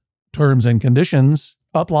Hodgman. Terms and conditions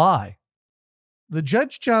apply. The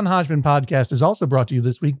Judge John Hodgman podcast is also brought to you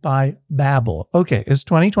this week by Babbel. Okay, it's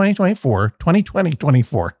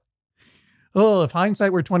 2020-24. Oh, if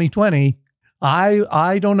hindsight were 2020,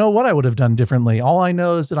 I don't know what I would have done differently. All I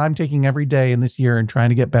know is that I'm taking every day in this year and trying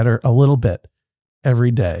to get better a little bit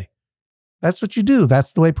every day. That's what you do.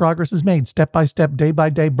 That's the way progress is made, step by step, day by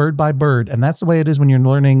day, bird by bird. And that's the way it is when you're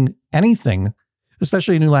learning anything,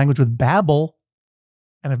 especially a new language with Babbel.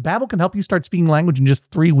 And if Babbel can help you start speaking language in just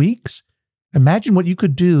 3 weeks, imagine what you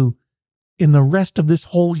could do in the rest of this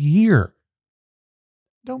whole year.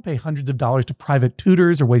 Don't pay hundreds of dollars to private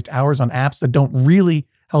tutors or waste hours on apps that don't really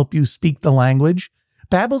help you speak the language.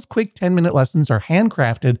 Babbel's quick 10-minute lessons are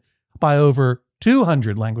handcrafted by over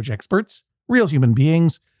 200 language experts, real human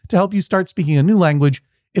beings, to help you start speaking a new language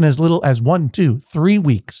in as little as 1, 2, 3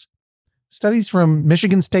 weeks. Studies from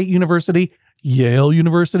Michigan State University, Yale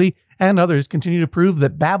University, and others continue to prove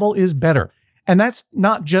that Babbel is better. And that's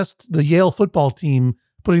not just the Yale football team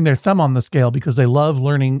putting their thumb on the scale because they love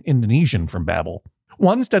learning Indonesian from Babbel.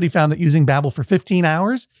 One study found that using Babbel for 15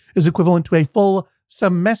 hours is equivalent to a full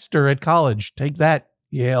semester at college. Take that,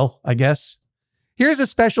 Yale, I guess. Here's a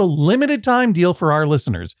special limited time deal for our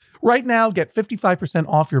listeners. Right now, get 55%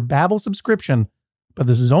 off your Babbel subscription, but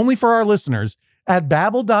this is only for our listeners at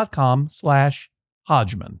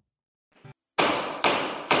babbel.com/Hodgman.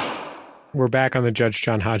 We're back on the Judge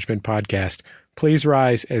John Hodgman podcast. Please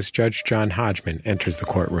rise as Judge John Hodgman enters the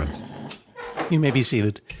courtroom. You may be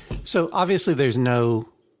seated. So obviously there's no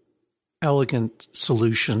elegant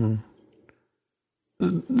solution,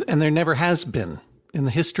 and there never has been. In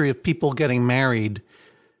the history of people getting married,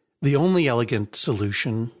 the only elegant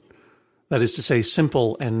solution, that is to say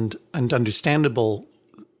simple and understandable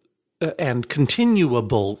and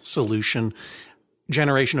continuable solution,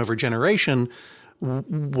 generation over generation,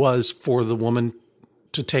 was for the woman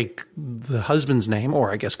to take the husband's name,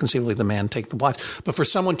 or I guess conceivably the man take the wife, but for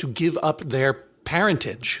someone to give up their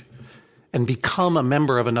parentage and become a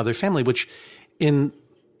member of another family, which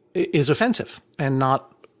is offensive and not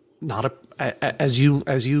as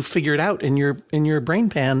you figured out in your brain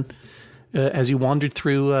pan as you wandered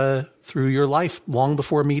through your life long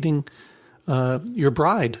before meeting your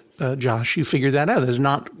bride, Josh. You figured that out. It's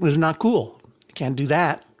not cool. You can't do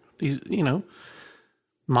that.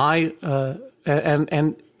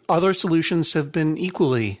 And other solutions have been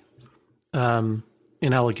equally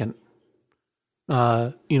inelegant.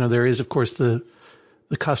 There is, of course, the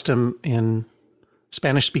custom in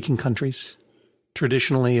Spanish-speaking countries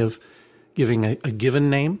traditionally of giving a given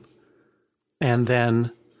name, and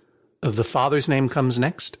then the father's name comes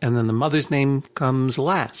next, and then the mother's name comes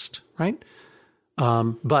last, right?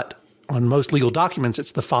 But on most legal documents,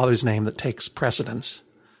 it's the father's name that takes precedence.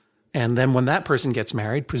 And then when that person gets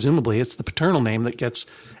married, presumably it's the paternal name that gets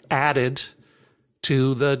added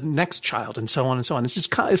to the next child, and so on and so on.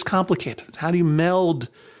 It's complicated. How do you meld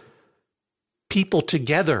people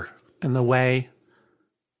together in the way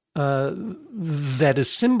that is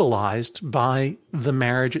symbolized by the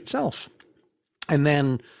marriage itself, and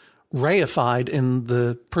then reified in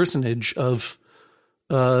the personage of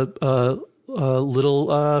little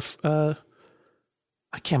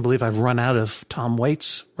I can't believe I've run out of Tom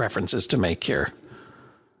Waits references to make here.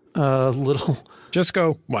 Little Just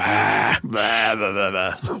go, wah, blah, blah,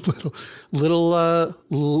 blah, blah.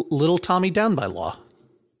 Little Tommy Down by Law.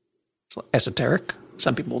 It's esoteric.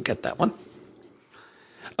 Some people will get that one.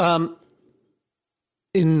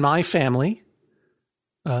 In my family,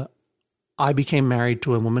 I became married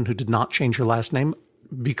to a woman who did not change her last name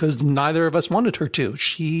because neither of us wanted her to.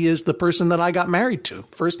 She is the person that I got married to,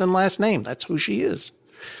 first and last name. That's who she is.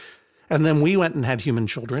 And then we went and had human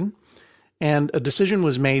children, and a decision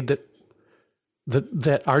was made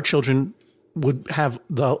that our children would have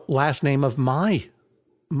the last name of my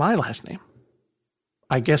last name,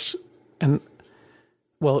 I guess. And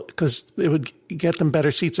well, because it would get them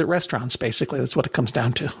better seats at restaurants, basically. That's what it comes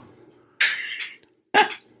down to.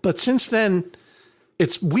 But since then,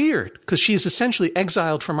 it's weird because she's essentially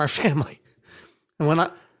exiled from our family. And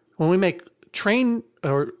when we make train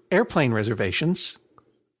or airplane reservations,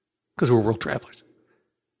 because we're world travelers,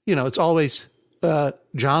 it's always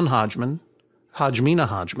John Hodgman, Hodgmina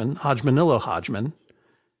Hodgman, Hodgmanillo Hodgman,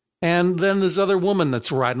 and then this other woman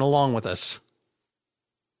that's riding along with us.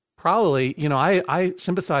 Probably, I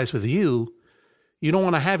sympathize with you. You don't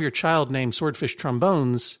want to have your child named Swordfish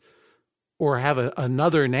Trombones or have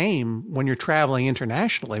another name when you're traveling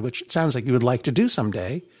internationally, which it sounds like you would like to do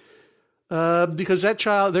someday, because that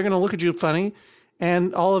child, they're going to look at you funny,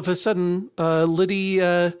 and all of a sudden, Liddy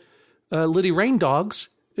Rain Dogs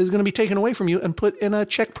is going to be taken away from you and put in a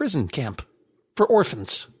Czech prison camp for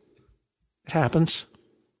orphans. It happens.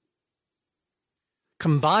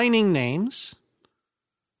 Combining names,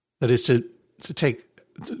 that is to take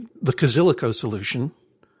the Kazilico solution,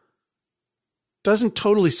 doesn't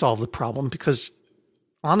totally solve the problem because,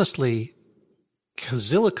 honestly,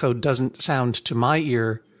 Kazilico doesn't sound to my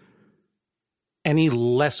ear any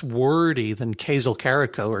less wordy than Kazel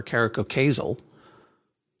Carico or Carico Kazel.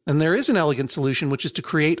 And there is an elegant solution, which is to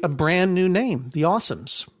create a brand new name, the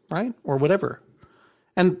Awesomes, right? Or whatever.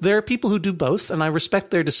 And there are people who do both, and I respect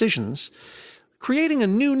their decisions. Creating a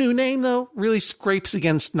new name, though, really scrapes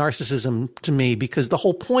against narcissism to me, because the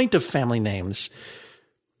whole point of family names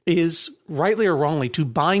is, rightly or wrongly, to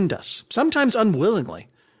bind us, sometimes unwillingly,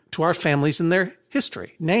 to our families and their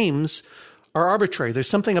history. Names are arbitrary. There's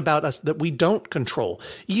something about us that we don't control.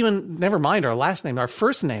 Even, never mind our last name, our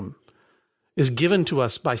first name is given to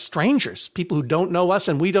us by strangers, people who don't know us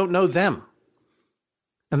and we don't know them.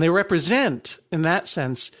 And they represent, in that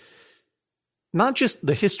sense, not just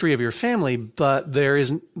the history of your family, but there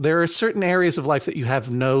are certain areas of life that you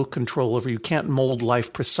have no control over. You can't mold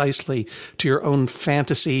life precisely to your own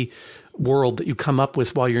fantasy world that you come up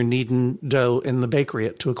with while you're kneading dough in the bakery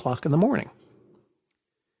at 2:00 in the morning.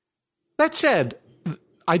 That said,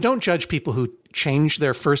 I don't judge people who change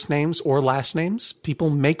their first names or last names. People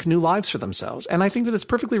make new lives for themselves. And I think that it's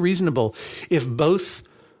perfectly reasonable if both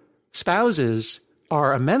spouses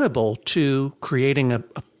are amenable to creating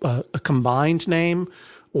a combined name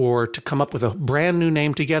or to come up with a brand new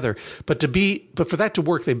name together. But for that to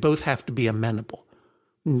work, they both have to be amenable.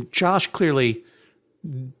 And Josh clearly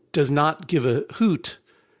does not give a hoot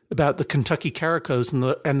about the Kentucky Caricos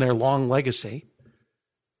and their long legacy.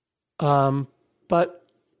 But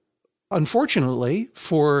unfortunately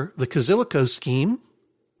for the Kazilico scheme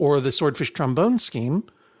or the Swordfish Trombone scheme,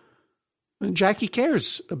 Jackie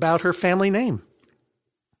cares about her family name.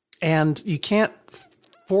 And you can't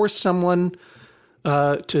force someone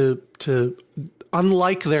to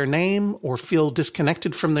unlike their name or feel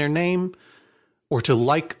disconnected from their name or to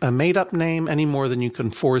like a made-up name any more than you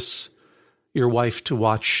can force your wife to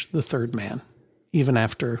watch The Third Man, even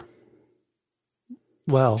after,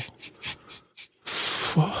 well,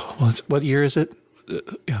 what year is it?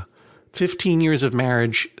 15 years of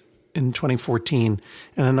marriage in 2014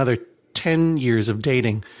 and another 10 years of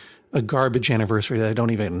dating. A garbage anniversary that I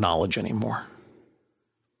don't even acknowledge anymore.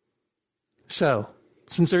 So,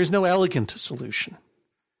 since there is no elegant solution,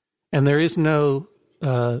 and there is no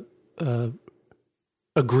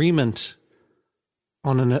agreement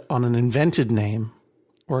on an invented name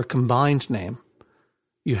or a combined name,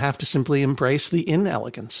 you have to simply embrace the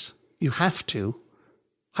inelegance. You have to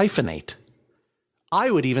hyphenate. I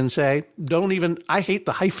would even say, I hate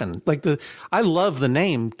the hyphen. I love the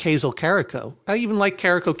name Kazel Kariko. I even like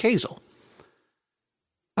Kariko Kazel.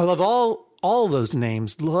 I love all those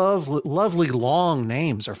names. Lovely long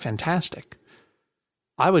names are fantastic.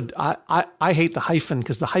 I hate the hyphen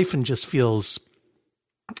because the hyphen just feels,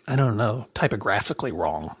 I don't know, typographically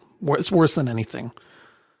wrong. It's worse than anything.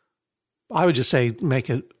 I would just say make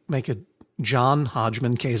it John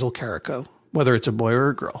Hodgman Kazel Kariko, whether it's a boy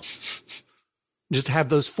or a girl. Just have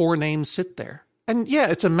those 4 names sit there. And yeah,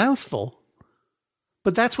 it's a mouthful,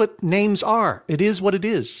 but that's what names are. It is what it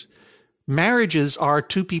is. Marriages are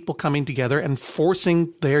 2 people coming together and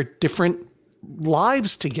forcing their different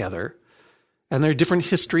lives together and their different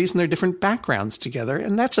histories and their different backgrounds together.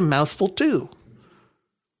 And that's a mouthful too.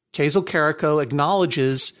 Kazel Kariko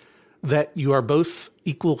acknowledges that you are both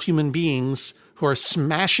equal human beings who are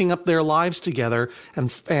smashing up their lives together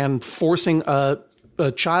and forcing a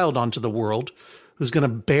child onto the world who's going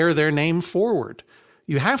to bear their name forward.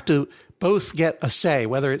 You have to both get a say,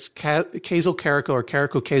 whether it's Kazel Kariko or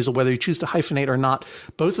Kariko Kazel, whether you choose to hyphenate or not.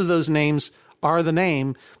 Both of those names are the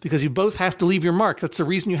name because you both have to leave your mark. That's the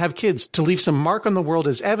reason you have kids, to leave some mark on the world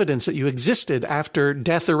as evidence that you existed after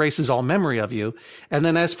death erases all memory of you. And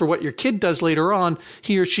then as for what your kid does later on,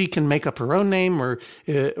 he or she can make up her own name or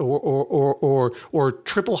triple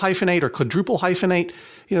hyphenate or quadruple hyphenate.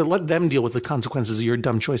 Let them deal with the consequences of your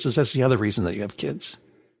dumb choices. That's the other reason that you have kids.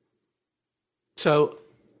 So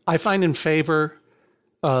I find in favor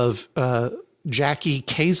of Jackie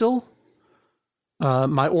Kazel.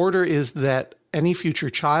 My order is that any future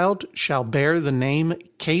child shall bear the name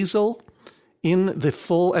Kazel in the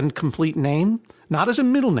full and complete name, not as a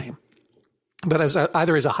middle name, but as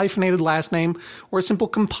either as a hyphenated last name or a simple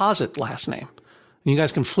composite last name. And you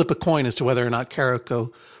guys can flip a coin as to whether or not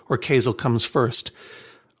Kariko or Kazel comes first.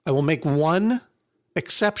 I will make one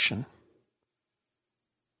exception.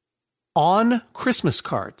 On Christmas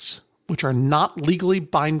cards, which are not legally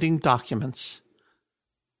binding documents,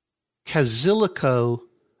 Kaziliko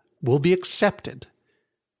will be accepted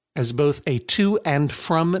as both a to and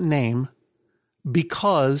from name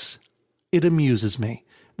because it amuses me.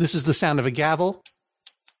 This is the sound of a gavel.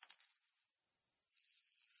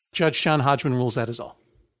 Judge John Hodgman rules that is all.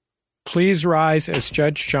 Please rise as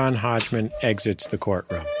Judge John Hodgman exits the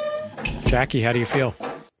courtroom. Jackie, how do you feel?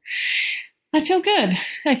 I feel good.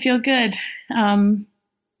 I feel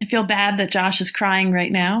bad that Josh is crying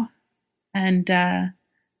right now, and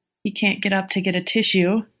he can't get up to get a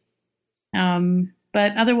tissue.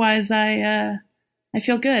 But otherwise, I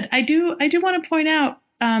feel good. I do want to point out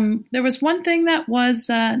there was one thing that was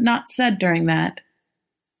not said during that,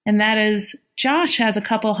 and that is Josh has a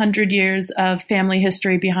couple 100 years of family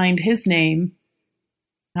history behind his name,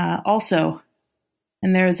 also,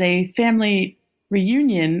 and there is a family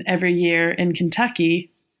reunion every year in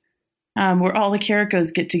Kentucky where all the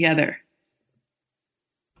Karikos get together.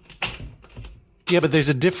 Yeah, but there's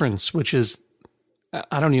a difference, which is,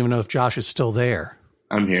 I don't even know if Josh is still there.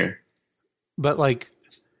 I'm here. But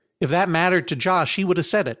if that mattered to Josh, he would have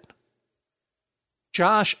said it.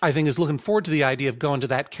 Josh, I think, is looking forward to the idea of going to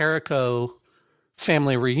that Kariko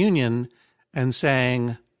family reunion and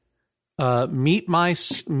saying, meet my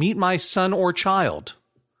son or child,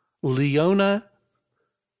 Leona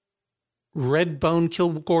Redbone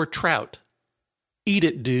Kilgore Trout. Eat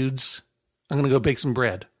it, dudes. I'm going to go bake some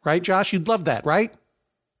bread. Right, Josh? You'd love that, right?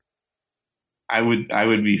 I would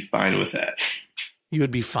be fine with that. You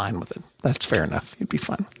would be fine with it. That's fair enough. You'd be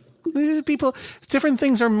fine. People, different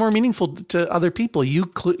things are more meaningful to other people. You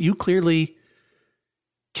clearly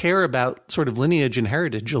care about sort of lineage and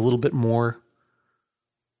heritage a little bit more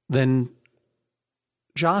than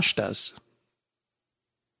Josh does.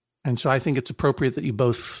 And so I think it's appropriate that you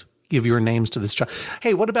both give your names to this child.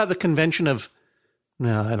 Hey, what about the convention of,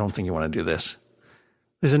 no, I don't think you want to do this.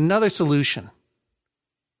 There's another solution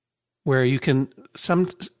where you can,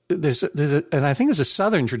 and I think there's a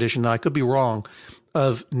Southern tradition, though I could be wrong,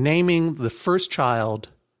 of naming the first child.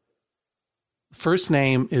 First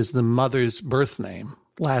name is the mother's birth name.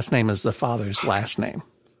 Last name is the father's last name.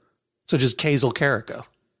 So just Kazel Kariko.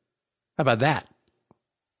 How about that?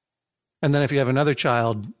 And then if you have another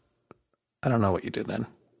child, I don't know what you do then.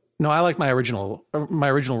 No, I like my original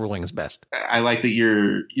ruling is best. I like that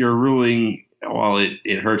your ruling, while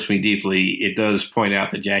it hurts me deeply, it does point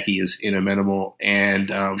out that Jackie is inamenable and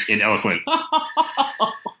ineloquent.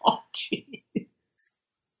 Oh, geez.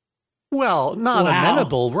 Well, not Wow.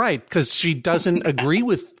 amenable, right? Because she doesn't agree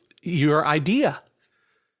with your idea.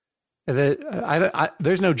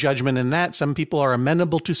 There's no judgment in that. Some people are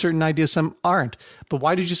amenable to certain ideas, some aren't. But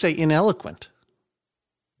why did you say ineloquent?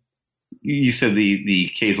 You said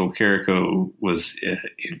the Kazel Carico was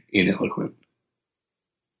ineloquent.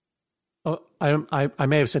 Oh, I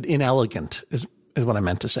may have said inelegant is what I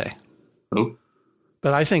meant to say. Oh,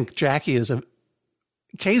 But I think Jackie is a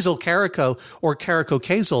Kazel Carico or Carico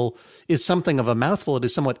Kazel is something of a mouthful. It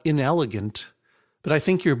is somewhat inelegant, but I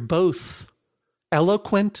think you're both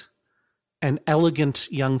eloquent and elegant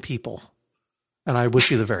young people. And I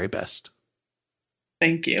wish you the very best.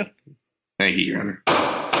 Thank you. thank you, Your Honor.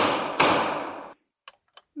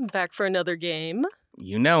 Back for another game.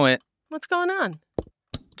 You know it. What's going on?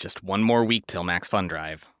 Just one more week till Max Fun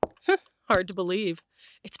Drive. Hard to believe.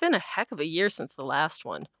 It's been a heck of a year since the last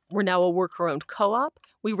one. We're now a worker-owned co-op.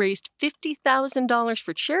 We raised $50,000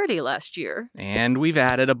 for charity last year. And we've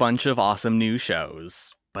added a bunch of awesome new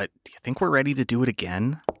shows. But do you think we're ready to do it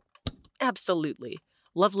again? Absolutely.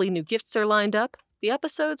 Lovely new gifts are lined up. The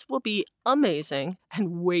episodes will be amazing.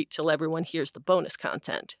 And wait till everyone hears the bonus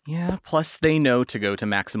content. Yeah, plus they know to go to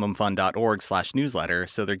MaximumFun.org/newsletter,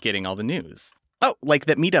 so they're getting all the news. Oh, like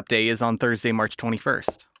that meetup day is on Thursday, March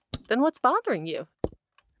 21st. Then what's bothering you?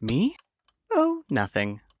 Me? Oh,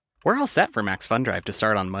 nothing. We're all set for Max Fun Drive to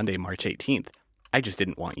start on Monday, March 18th. I just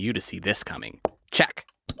didn't want you to see this coming. Check.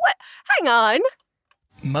 What? Hang on.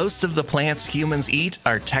 Most of the plants humans eat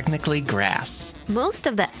are technically grass. Most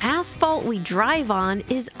of the asphalt we drive on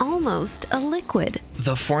is almost a liquid.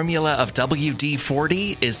 The formula of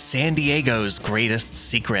WD-40 is San Diego's greatest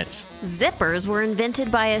secret. Zippers were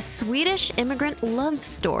invented by a Swedish immigrant love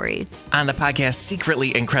story. On the podcast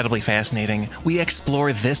Secretly Incredibly Fascinating, we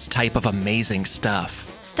explore this type of amazing stuff.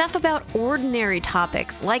 Stuff about ordinary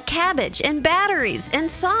topics like cabbage and batteries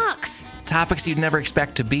and socks. Topics you'd never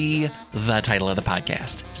expect to be the title of the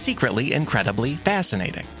podcast. Secretly Incredibly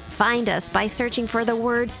Fascinating. Find us by searching for the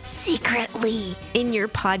word secretly in your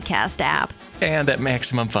podcast app. And at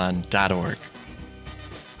MaximumFun.org.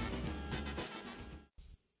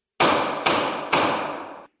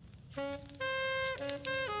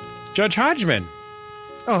 Judge Hodgman,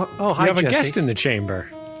 Oh, hi, you have a Jesse. guest in the chamber.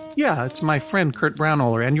 Yeah, it's my friend Kurt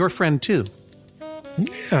Braunohler, and your friend too.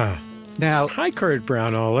 Yeah. Now, Hi, Kurt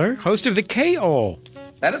Braunohler, host of the K-O.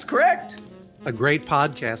 That is correct. a great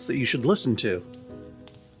podcast that you should listen to.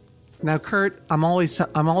 Now, Kurt, I'm always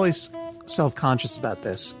self-conscious about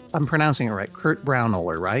this. I'm pronouncing it right. Kurt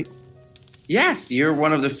Braunohler, right? Yes, you're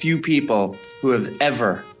one of the few people who have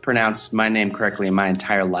ever pronounced my name correctly in my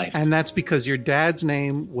entire life. And that's because your dad's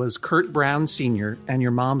name was Kurt Brown Sr. and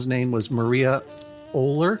your mom's name was Maria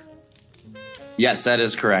Ohler? Yes, that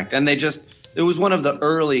is correct. And it was one of the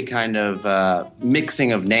early kind of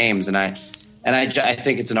mixing of names, and I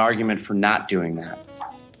think it's an argument for not doing that.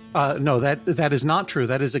 No, that is not true.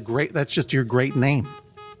 That's just your great name.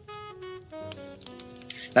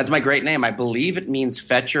 That's my great name. I believe it means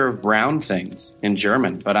fetcher of brown things in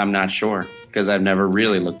German, but I'm not sure because I've never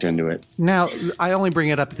really looked into it. Now, I only bring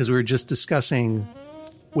it up because we were just discussing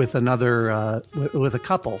with with a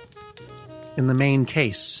couple in the main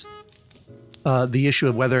case the issue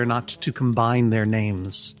of whether or not to combine their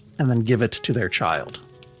names and then give it to their child.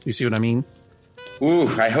 You see what I mean? Ooh,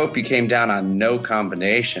 I hope you came down on no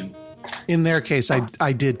combination. In their case,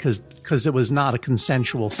 I did because it was not a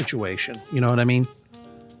consensual situation. You know what I mean?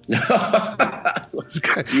 This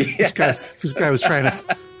guy was trying to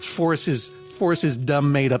force his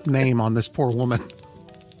dumb made up name on this poor woman.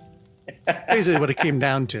 Basically, what it came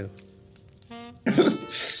down to.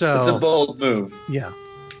 So it's a bold move. Yeah,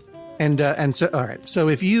 and so all right. So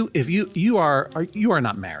if you are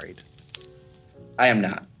not married, I am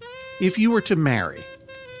not. If you were to marry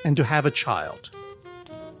and to have a child,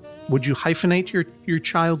 would you hyphenate your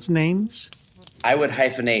child's names? I would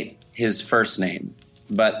hyphenate his first name,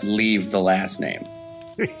 but leave the last name.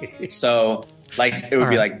 So, it would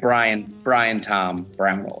be like Brian Tom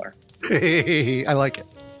Braunohler. Hey, I like it.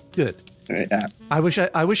 Good. Yeah. I wish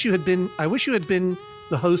you had been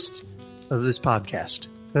the host of this podcast,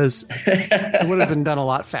 because it would have been done a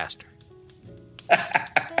lot faster.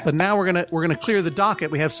 But now we're gonna clear the docket.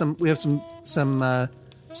 We have some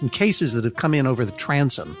cases that have come in over the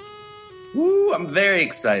transom. Woo! I'm very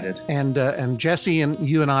excited. And Jesse and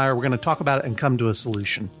you and I we're going to talk about it and come to a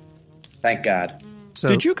solution. Thank God. So,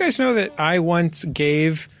 Did you guys know that I once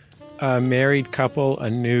gave a married couple a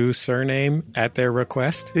new surname at their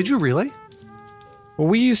request? Did you really? Well,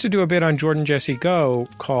 we used to do a bit on Jordan Jesse Go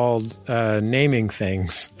called naming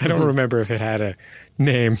things. I don't remember if it had a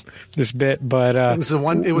name, this bit, but it was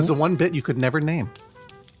the one bit you could never name.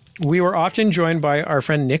 we were often joined by our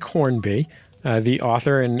friend Nick Hornby, the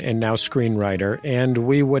author and now screenwriter, and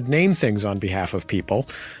we would name things on behalf of people.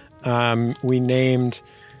 We named,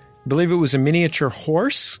 I believe it was a miniature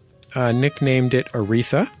horse. Nick named it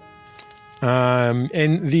Aretha.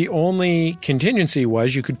 And the only contingency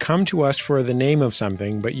was you could come to us for the name of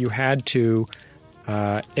something, but you had to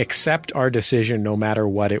accept our decision no matter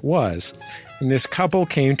what it was. And this couple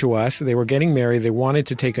came to us. They were getting married. They wanted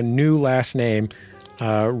to take a new last name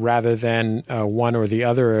rather than one or the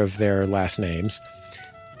other of their last names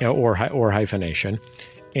or hyphenation.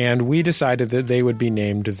 And we decided that they would be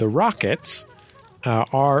named the Rockets,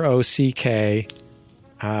 R-O-C-K.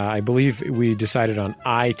 I believe we decided on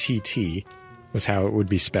I-T-T was how it would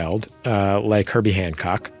be spelled, like Herbie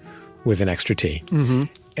Hancock with an extra T. Mm-hmm.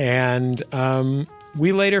 And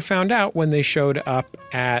we later found out when they showed up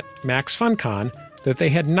at Max FunCon that they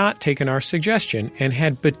had not taken our suggestion and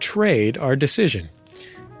had betrayed our decision.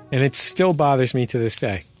 And it still bothers me to this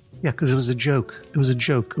day. Yeah, because it was a joke. It was a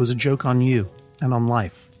joke. It was a joke on you and on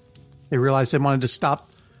life. They realized they wanted to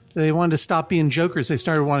stop. They wanted to stop being jokers. They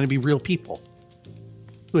started wanting to be real people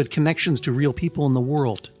who had connections to real people in the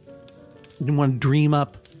world. They didn't want to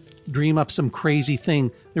dream up some crazy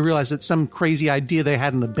thing. They realized that some crazy idea they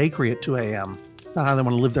had in the bakery at 2 a.m. Not how they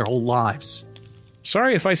want to live their whole lives.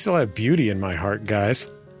 Sorry if I still have beauty in my heart, guys.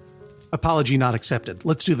 Apology not accepted.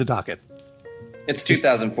 Let's do the docket. It's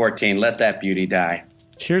 2014. Let that beauty die.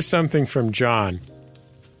 Here's something from John.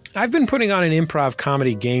 I've been putting on an improv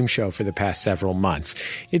comedy game show for the past several months.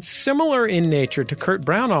 It's similar in nature to Kurt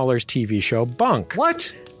Brownaller's TV show Bunk.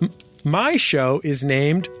 What? My show is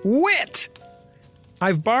named Wit.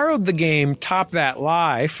 I've borrowed the game Top That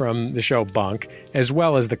Lie from the show Bunk, as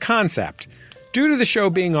well as the concept. Due to the show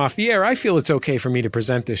being off the air, I feel it's okay for me to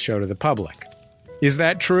present this show to the public. Is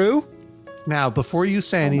that true? Now, before you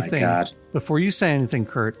say anything,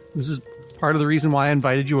 Kurt, this is part of the reason why I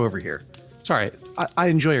invited you over here. Sorry, I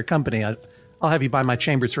enjoy your company. I'll have you by my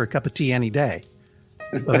chambers for a cup of tea any day.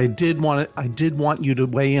 But I did want you to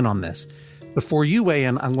weigh in on this. Before you weigh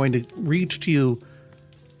in, I'm going to read to you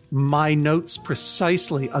my notes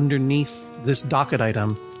precisely underneath this docket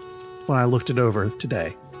item when I looked it over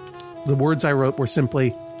today. The words I wrote were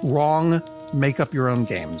simply, wrong, make up your own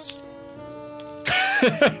games.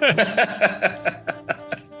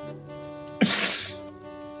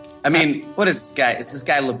 I mean, what is this guy? Is this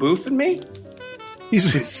guy LaBoufing me?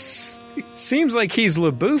 Seems like he's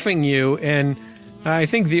LaBoufing you, and I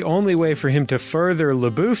think the only way for him to further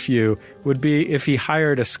LaBouf you would be if he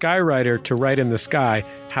hired a skywriter to write in the sky,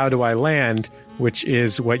 "How do I land?" which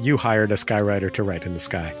is what you hired a skywriter to write in the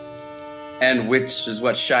sky. And which is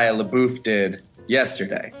what Shia LaBeouf did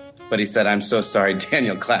yesterday. But he said, "I'm so sorry,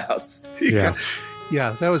 Daniel Klaus." Yeah.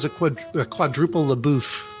 Yeah, that was a quadruple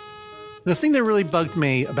LaBeouf. The thing that really bugged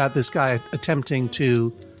me about this guy attempting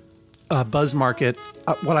to buzz market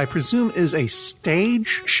what I presume is a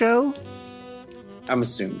stage show. I'm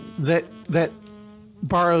assuming that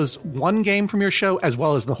borrows one game from your show as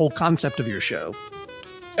well as the whole concept of your show.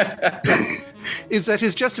 Is that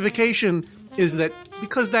his justification is that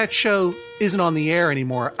because that show isn't on the air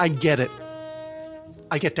anymore, I get it.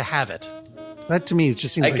 I get to have it. That to me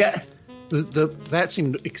just seemed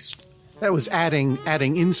that was adding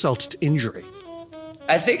insult to injury.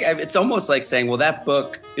 I think it's almost like saying, well, that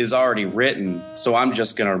book is already written, so I'm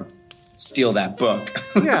just going to steal that book.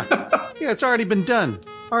 Yeah, it's already been done.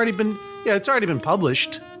 It's already been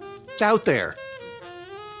published. It's out there.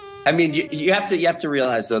 I mean, you have to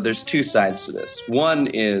realize, though, there's two sides to this. One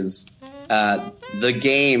is the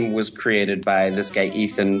game was created by this guy,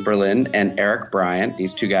 Ethan Berlin, and Eric Bryant,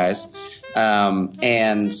 these two guys.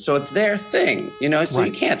 And so it's their thing, so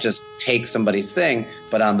You can't just take somebody's thing.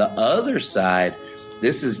 But on the other side,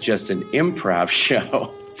 this is just an improv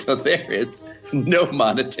show. So there is no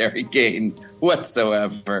monetary gain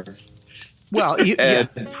whatsoever. Well,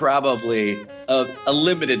 probably a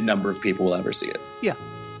limited number of people will ever see it. Yeah.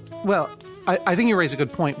 Well, I think you raise a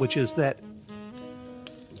good point, which is that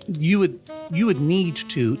you would need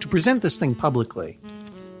to present this thing publicly.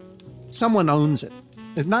 Someone owns it.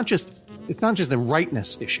 It's not just a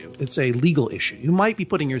rightness issue. It's a legal issue. You might be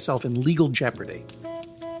putting yourself in legal jeopardy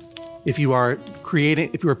if you are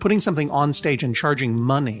putting something on stage and charging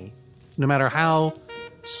money, no matter how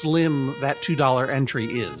slim that $2 entry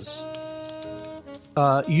is.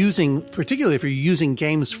 Particularly if you're using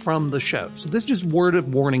games from the show. So this is just word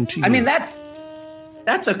of warning to you. I mean, that's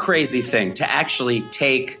a crazy thing to actually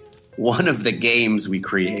take one of the games we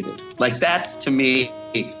created. Like, that's to me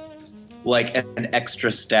like an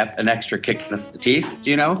extra step, an extra kick in the teeth,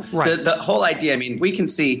 Right. The whole idea, I mean, we can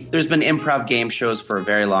see there's been improv game shows for a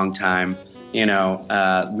very long time.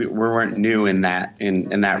 we weren't new in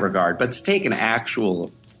that regard. But to take an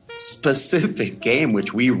actual specific game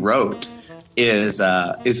which we wrote is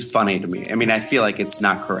funny to me. I mean, I feel like it's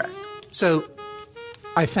not correct. So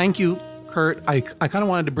I thank you, Kurt. I kind of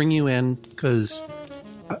wanted to bring you in because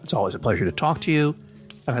it's always a pleasure to talk to you.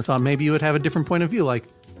 And I thought maybe you would have a different point of view. Like,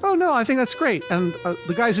 oh, no, I think that's great. And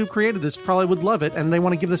the guys who created this probably would love it. And they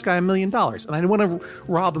want to give this guy $1 million. And I didn't want to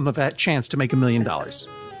rob him of that chance to make $1 million.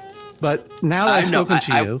 But now that I've spoken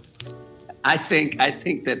to you. I think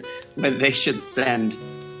that when they should send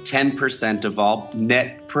 10% of all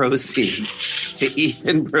net proceeds to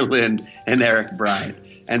Ethan Berlin and Eric Bryant.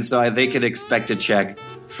 And so they could expect a check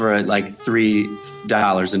for like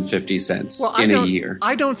 $3.50 in a year.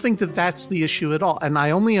 I don't think that that's the issue at all. And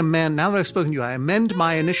I only amend, now that I've spoken to you, I amend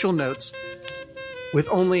my initial notes with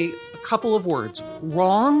only a couple of words.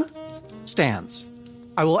 Wrong stands.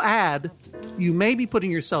 I will add, you may be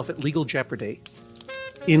putting yourself at legal jeopardy.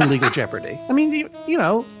 In legal jeopardy. I mean,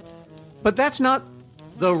 but that's not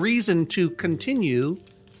the reason to continue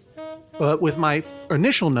with my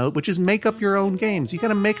initial note, which is make up your own games. You got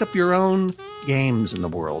to make up your own games in the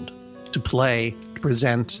world to play, to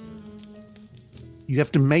present. You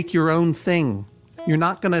have to make your own thing. You're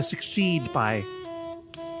not going to succeed by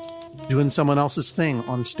doing someone else's thing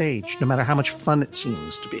on stage, no matter how much fun it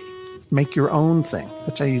seems to be. Make your own thing.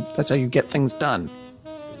 That's how you get things done.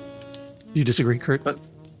 You disagree, Kurt?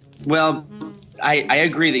 Well, I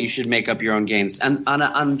agree that you should make up your own games. And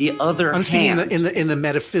on the other hand, I'm speaking in the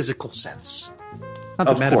metaphysical sense, not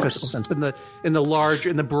the metaphysical sense, but in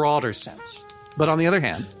the broader sense. But on the other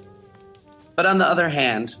hand,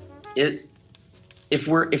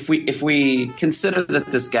 if we consider that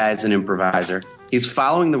this guy is an improviser, he's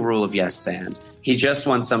following the rule of yes and. He just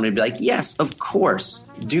wants somebody to be like, yes, of course,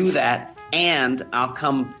 do that, and I'll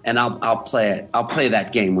come and I'll play it. I'll play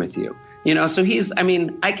that game with you. So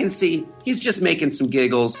I can see he's just making some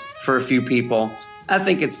giggles for a few people. I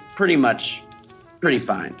think it's pretty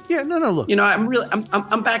fine. Yeah, no, look.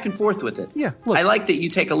 I'm back and forth with it. Yeah, look. I like that you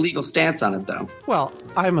take a legal stance on it, though. Well,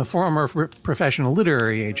 I'm a former professional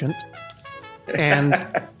literary agent, and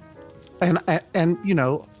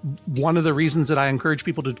one of the reasons that I encourage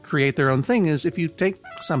people to create their own thing is if you take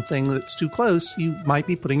something that's too close, you might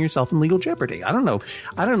be putting yourself in legal jeopardy. I don't know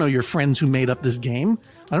your friends who made up this game.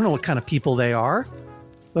 I don't know what kind of people they are.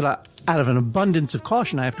 But out of an abundance of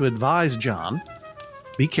caution, I have to advise John,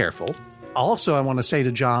 be careful. Also, I want to say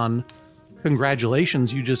to John,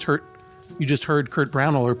 congratulations. You just heard Kurt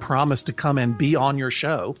Brownell promise to come and be on your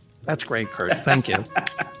show. That's great, Kurt. Thank you.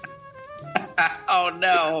 Oh,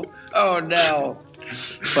 no.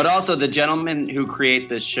 But also the gentleman who create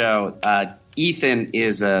this show, Ethan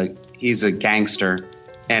he's a gangster,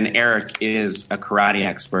 and Eric is a karate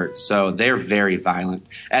expert. So they're very violent,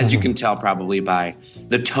 as you can tell probably by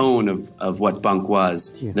the tone of what Bunk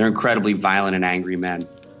was. Yeah. They're incredibly violent and angry men.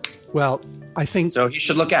 Well, I think so. You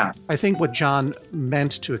should look out. I think what John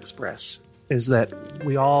meant to express is that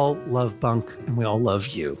we all love Bunk and we all love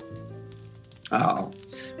you. Oh,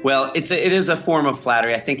 well, it is a form of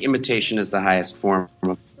flattery. I think imitation is the highest form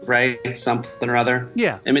of, right? Something or other.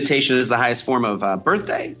 Yeah. Imitation is the highest form of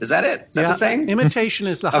birthday. Is that it? Is that the saying? Imitation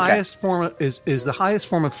is the highest form is the highest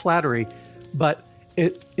form of flattery, but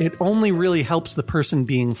it only really helps the person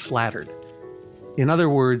being flattered. In other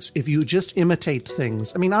words, if you just imitate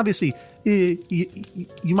things, I mean, obviously, you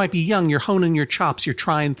might be young, you're honing your chops, you're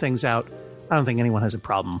trying things out. I don't think anyone has a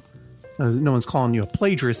problem. No one's calling you a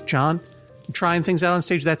plagiarist, John. Trying things out on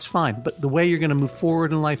stage, that's fine. But the way you're going to move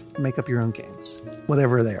forward in life, make up your own games,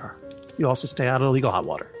 whatever they are. You also stay out of illegal hot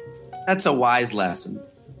water. That's a wise lesson.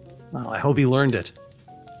 Well, I hope he learned it.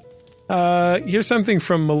 Here's something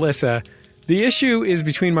from Melissa. The issue is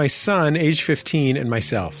between my son, age 15, and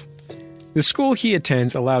myself. The school he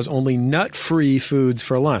attends allows only nut-free foods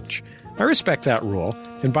for lunch. I respect that rule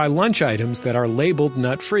and buy lunch items that are labeled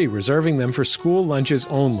nut-free, reserving them for school lunches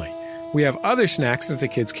only. We have other snacks that the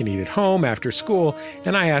kids can eat at home after school,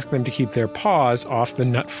 and I ask them to keep their paws off the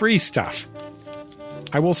nut-free stuff.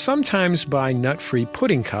 I will sometimes buy nut-free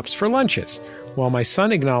pudding cups for lunches. While my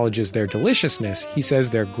son acknowledges their deliciousness, he says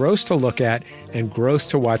they're gross to look at and gross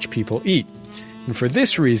to watch people eat. And for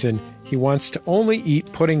this reason, he wants to only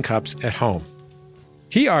eat pudding cups at home.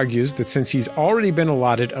 He argues that since he's already been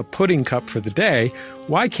allotted a pudding cup for the day,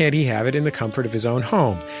 why can't he have it in the comfort of his own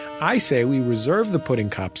home? I say we reserve the pudding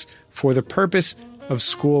cups for the purpose of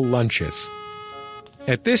school lunches.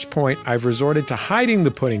 At this point, I've resorted to hiding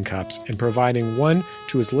the pudding cups and providing one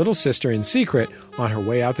to his little sister in secret on her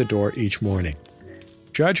way out the door each morning.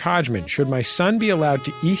 Judge Hodgman, should my son be allowed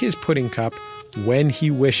to eat his pudding cup when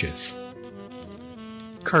he wishes?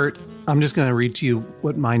 Kurt, I'm just going to read to you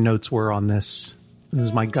what my notes were on this. It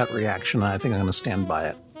was my gut reaction, and I think I'm going to stand by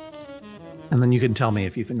it. And then you can tell me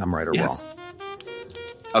if you think I'm right or wrong.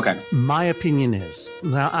 Okay. My opinion is,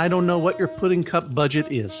 now I don't know what your pudding cup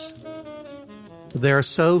budget is. But there are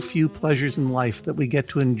so few pleasures in life that we get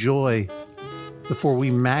to enjoy before we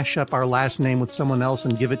mash up our last name with someone else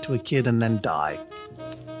and give it to a kid and then die.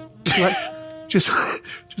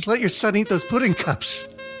 Just let your son eat those pudding cups.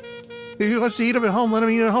 If he wants to eat them at home, let him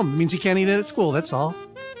eat it at home. It means he can't eat it at school, that's all.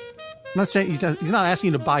 I'm not saying he's not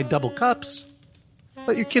asking you to buy double cups.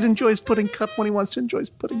 Let your kid enjoy his pudding cup when he wants to enjoy his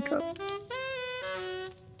pudding cup.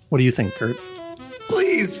 What do you think, Kurt?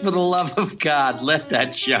 Please, for the love of God, let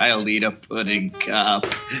that child eat a pudding cup.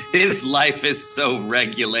 His life is so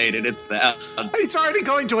regulated, it sounds. He's already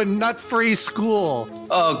going to a nut-free school.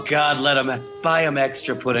 Oh, God, let him buy him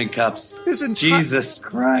extra pudding cups. Jesus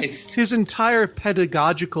Christ. His entire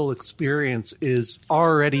pedagogical experience is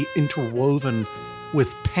already interwoven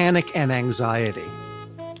with panic and anxiety.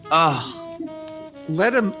 Oh.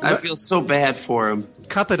 Let him... I feel so bad for him.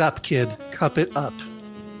 Cup it up, kid. Cup it up.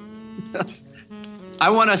 I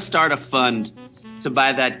want to start a fund to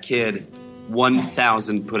buy that kid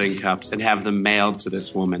 1,000 pudding cups and have them mailed to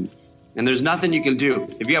this woman. And there's nothing you can do.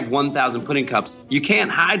 If you have 1,000 pudding cups, you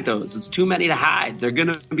can't hide those. It's too many to hide. They're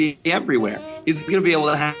going to be everywhere. He's going to be able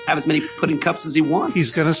to have as many pudding cups as he wants.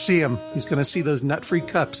 He's going to see them. He's going to see those nut-free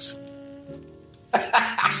cups.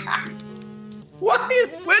 When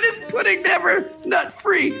is pudding never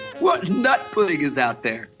nut-free? What nut pudding is out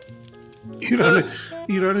there? You don't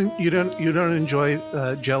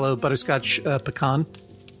enjoy Jell-O butterscotch pecan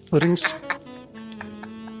puddings?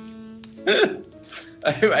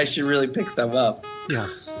 I should really pick some up. Yeah,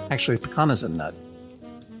 actually, pecan is a nut.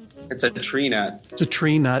 It's a tree nut. It's a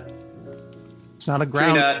tree nut. It's not a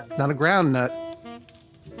ground. Not a ground nut.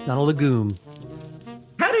 Not a legume.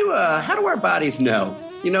 How do our bodies know?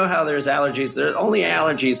 You know how there's allergies? There's only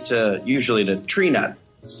allergies to tree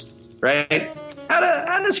nuts, right?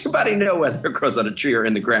 How does your body know whether it grows on a tree or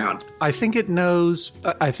in the ground? I think it knows.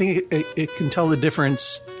 I think it can tell the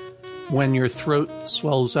difference when your throat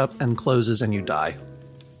swells up and closes and you die.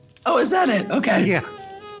 Oh, is that it? Okay. Yeah.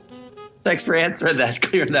 Thanks for answering that,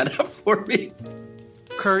 clearing that up for me.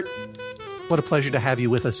 Kurt, what a pleasure to have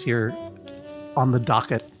you with us here on the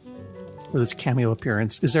docket for this cameo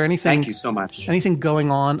appearance. Is there anything? Thank you so much. Anything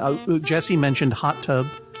going on? Jesse mentioned Hot Tub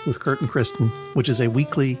with Kurt and Kristen, which is a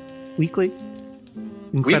weekly,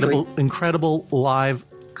 incredible live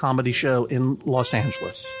comedy show in Los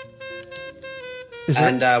Angeles.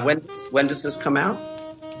 When does this come out?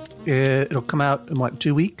 It'll come out in what,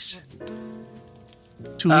 2 weeks?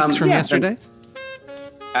 2 weeks from yesterday?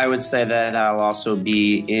 I would say that I'll also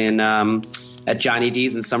be in at Johnny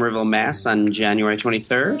D's in Somerville, Mass. on January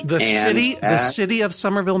 23rd. The city of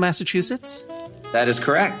Somerville, Massachusetts? That is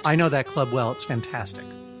correct. I know that club well. It's fantastic.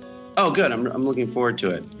 Oh, good. I'm looking forward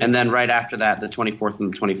to it. And then right after that, the 24th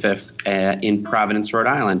and the 25th in Providence, Rhode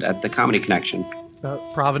Island at the Comedy Connection.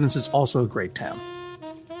 Providence is also a great town.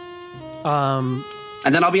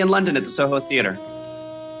 And then I'll be in London at the Soho Theatre.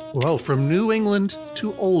 Well, from New England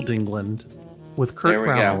to Old England with Kurt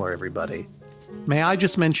Brownell, everybody. May I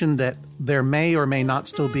just mention that there may or may not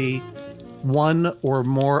still be one or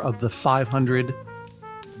more of the 500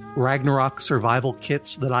 Ragnarok survival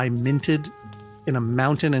kits that I minted in a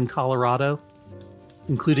mountain in Colorado,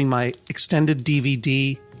 including my extended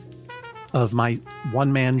DVD of my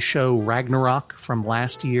one-man show Ragnarok from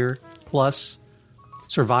last year, plus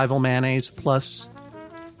survival mayonnaise, plus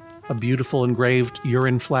a beautiful engraved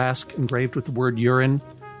urine flask engraved with the word urine,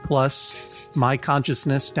 plus my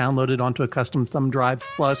consciousness downloaded onto a custom thumb drive,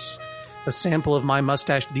 plus a sample of my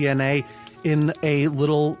mustache DNA in a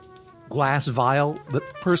little glass vial that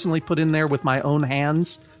personally put in there with my own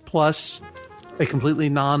hands, plus a completely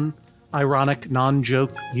non-ironic,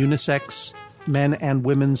 non-joke unisex men and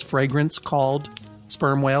women's fragrance called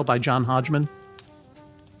Sperm Whale by John Hodgman.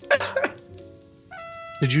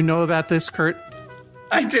 Did you know about this, Kurt?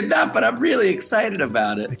 I did not, but I'm really excited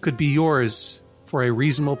about it. It could be yours for a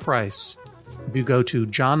reasonable price if you go to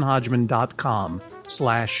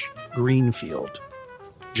johnhodgman.com/Greenfield.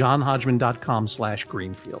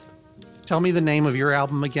 johnhodgman.com/Greenfield. Tell me the name of your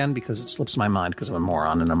album again, because it slips my mind because I'm a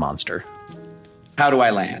moron and a monster. How Do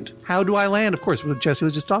I Land? How Do I Land? Of course, what Jesse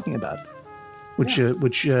was just talking about, which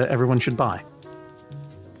everyone should buy.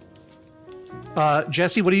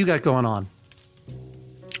 Jesse, what do you got going on?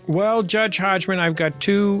 Well, Judge Hodgman, I've got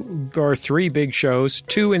 2 or 3 big shows.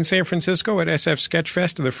 2 in San Francisco at SF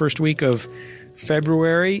Sketchfest the first week of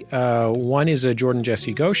February. One is a Jordan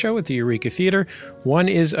Jesse Go show at the Eureka Theater. One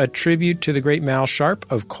is a tribute to the great Mal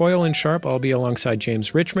Sharp of Coyle and Sharp. I'll be alongside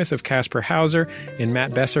James Richmouth of Casper Hauser and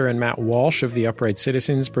Matt Besser and Matt Walsh of the Upright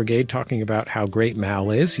Citizens Brigade, talking about how great Mal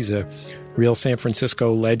is. He's a real San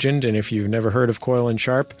Francisco legend, and if you've never heard of Coyle and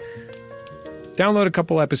Sharp, download a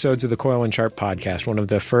couple episodes of the Coyle and Sharp podcast, one of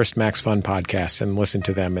the first Max Fun podcasts, and listen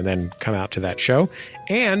to them and then come out to that show.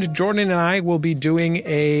 And Jordan and I will be doing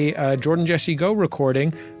a Jordan Jesse Go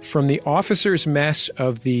recording from the officers' mess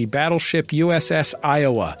of the battleship USS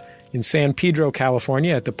Iowa in San Pedro,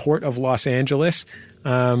 California, at the port of Los Angeles.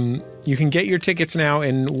 You can get your tickets now,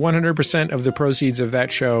 and 100% of the proceeds of that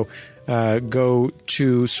show go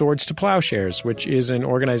to Swords to Plowshares, which is an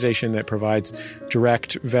organization that provides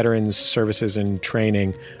direct veterans services and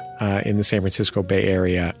training in the San Francisco Bay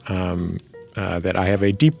Area that I have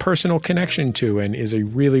a deep personal connection to, and is a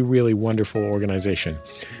really, really wonderful organization.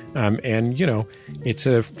 And, you know, it's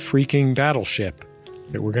a freaking battleship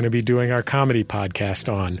that we're going to be doing our comedy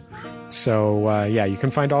podcast on. So, yeah, you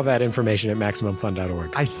can find all that information at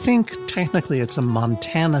MaximumFun.org. I think technically it's a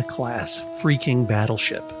Montana-class freaking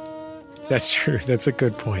battleship. That's true. That's a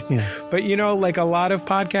good point. Yeah. But, you know, like a lot of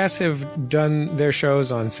podcasts have done their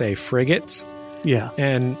shows on, say, frigates. Yeah.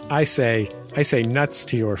 And I say nuts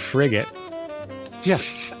to your frigate. Yeah.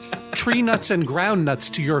 Tree nuts and ground nuts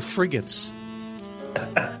to your frigates.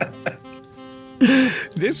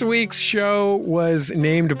 This week's show was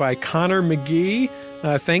named by Connor McGee.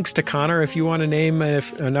 Thanks to Connor. If you want to name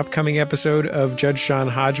an upcoming episode of Judge John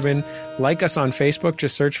Hodgman, like us on Facebook.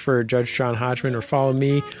 Just search for Judge John Hodgman, or follow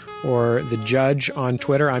me or the Judge on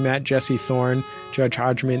Twitter. I'm at Jesse Thorne. Judge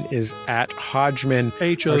Hodgman is at Hodgman.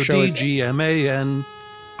 Hodgman.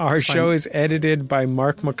 Our show is edited by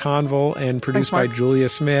Mark McConville and produced by Julia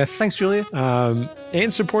Smith. Thanks, Julia.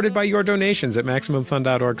 And supported by your donations at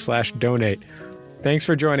MaximumFun.org/donate. Thanks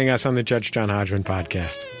for joining us on the Judge John Hodgman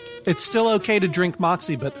podcast. It's still okay to drink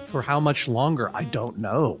Moxie, but for how much longer, I don't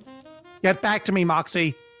know. Get back to me,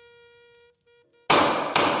 Moxie.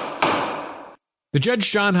 The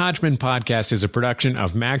Judge John Hodgman podcast is a production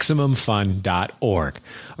of MaximumFun.org.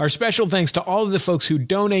 Our special thanks to all of the folks who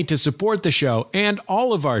donate to support the show and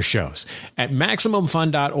all of our shows at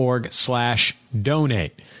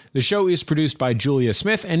MaximumFun.org/donate. The show is produced by Julia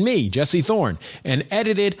Smith and me, Jesse Thorne, and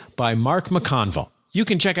edited by Mark McConville. You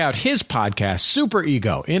can check out his podcast, Super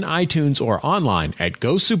Ego, in iTunes or online at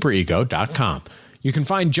GoSuperEgo.com. You can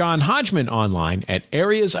find John Hodgman online at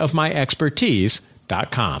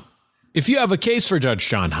areasofmyexpertise.com. If you have a case for Judge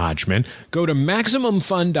John Hodgman, go to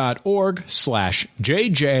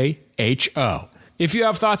MaximumFun.org/JJHO. If you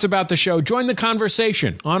have thoughts about the show, join the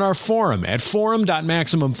conversation on our forum at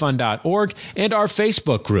forum.MaximumFun.org and our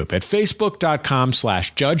Facebook group at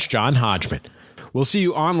Facebook.com/Judge John Hodgman. We'll see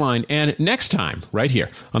you online and next time right here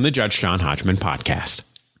on the Judge John Hodgman podcast.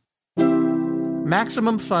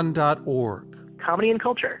 MaximumFun.org. Comedy and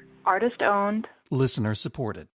culture. Artist owned. Listener supported.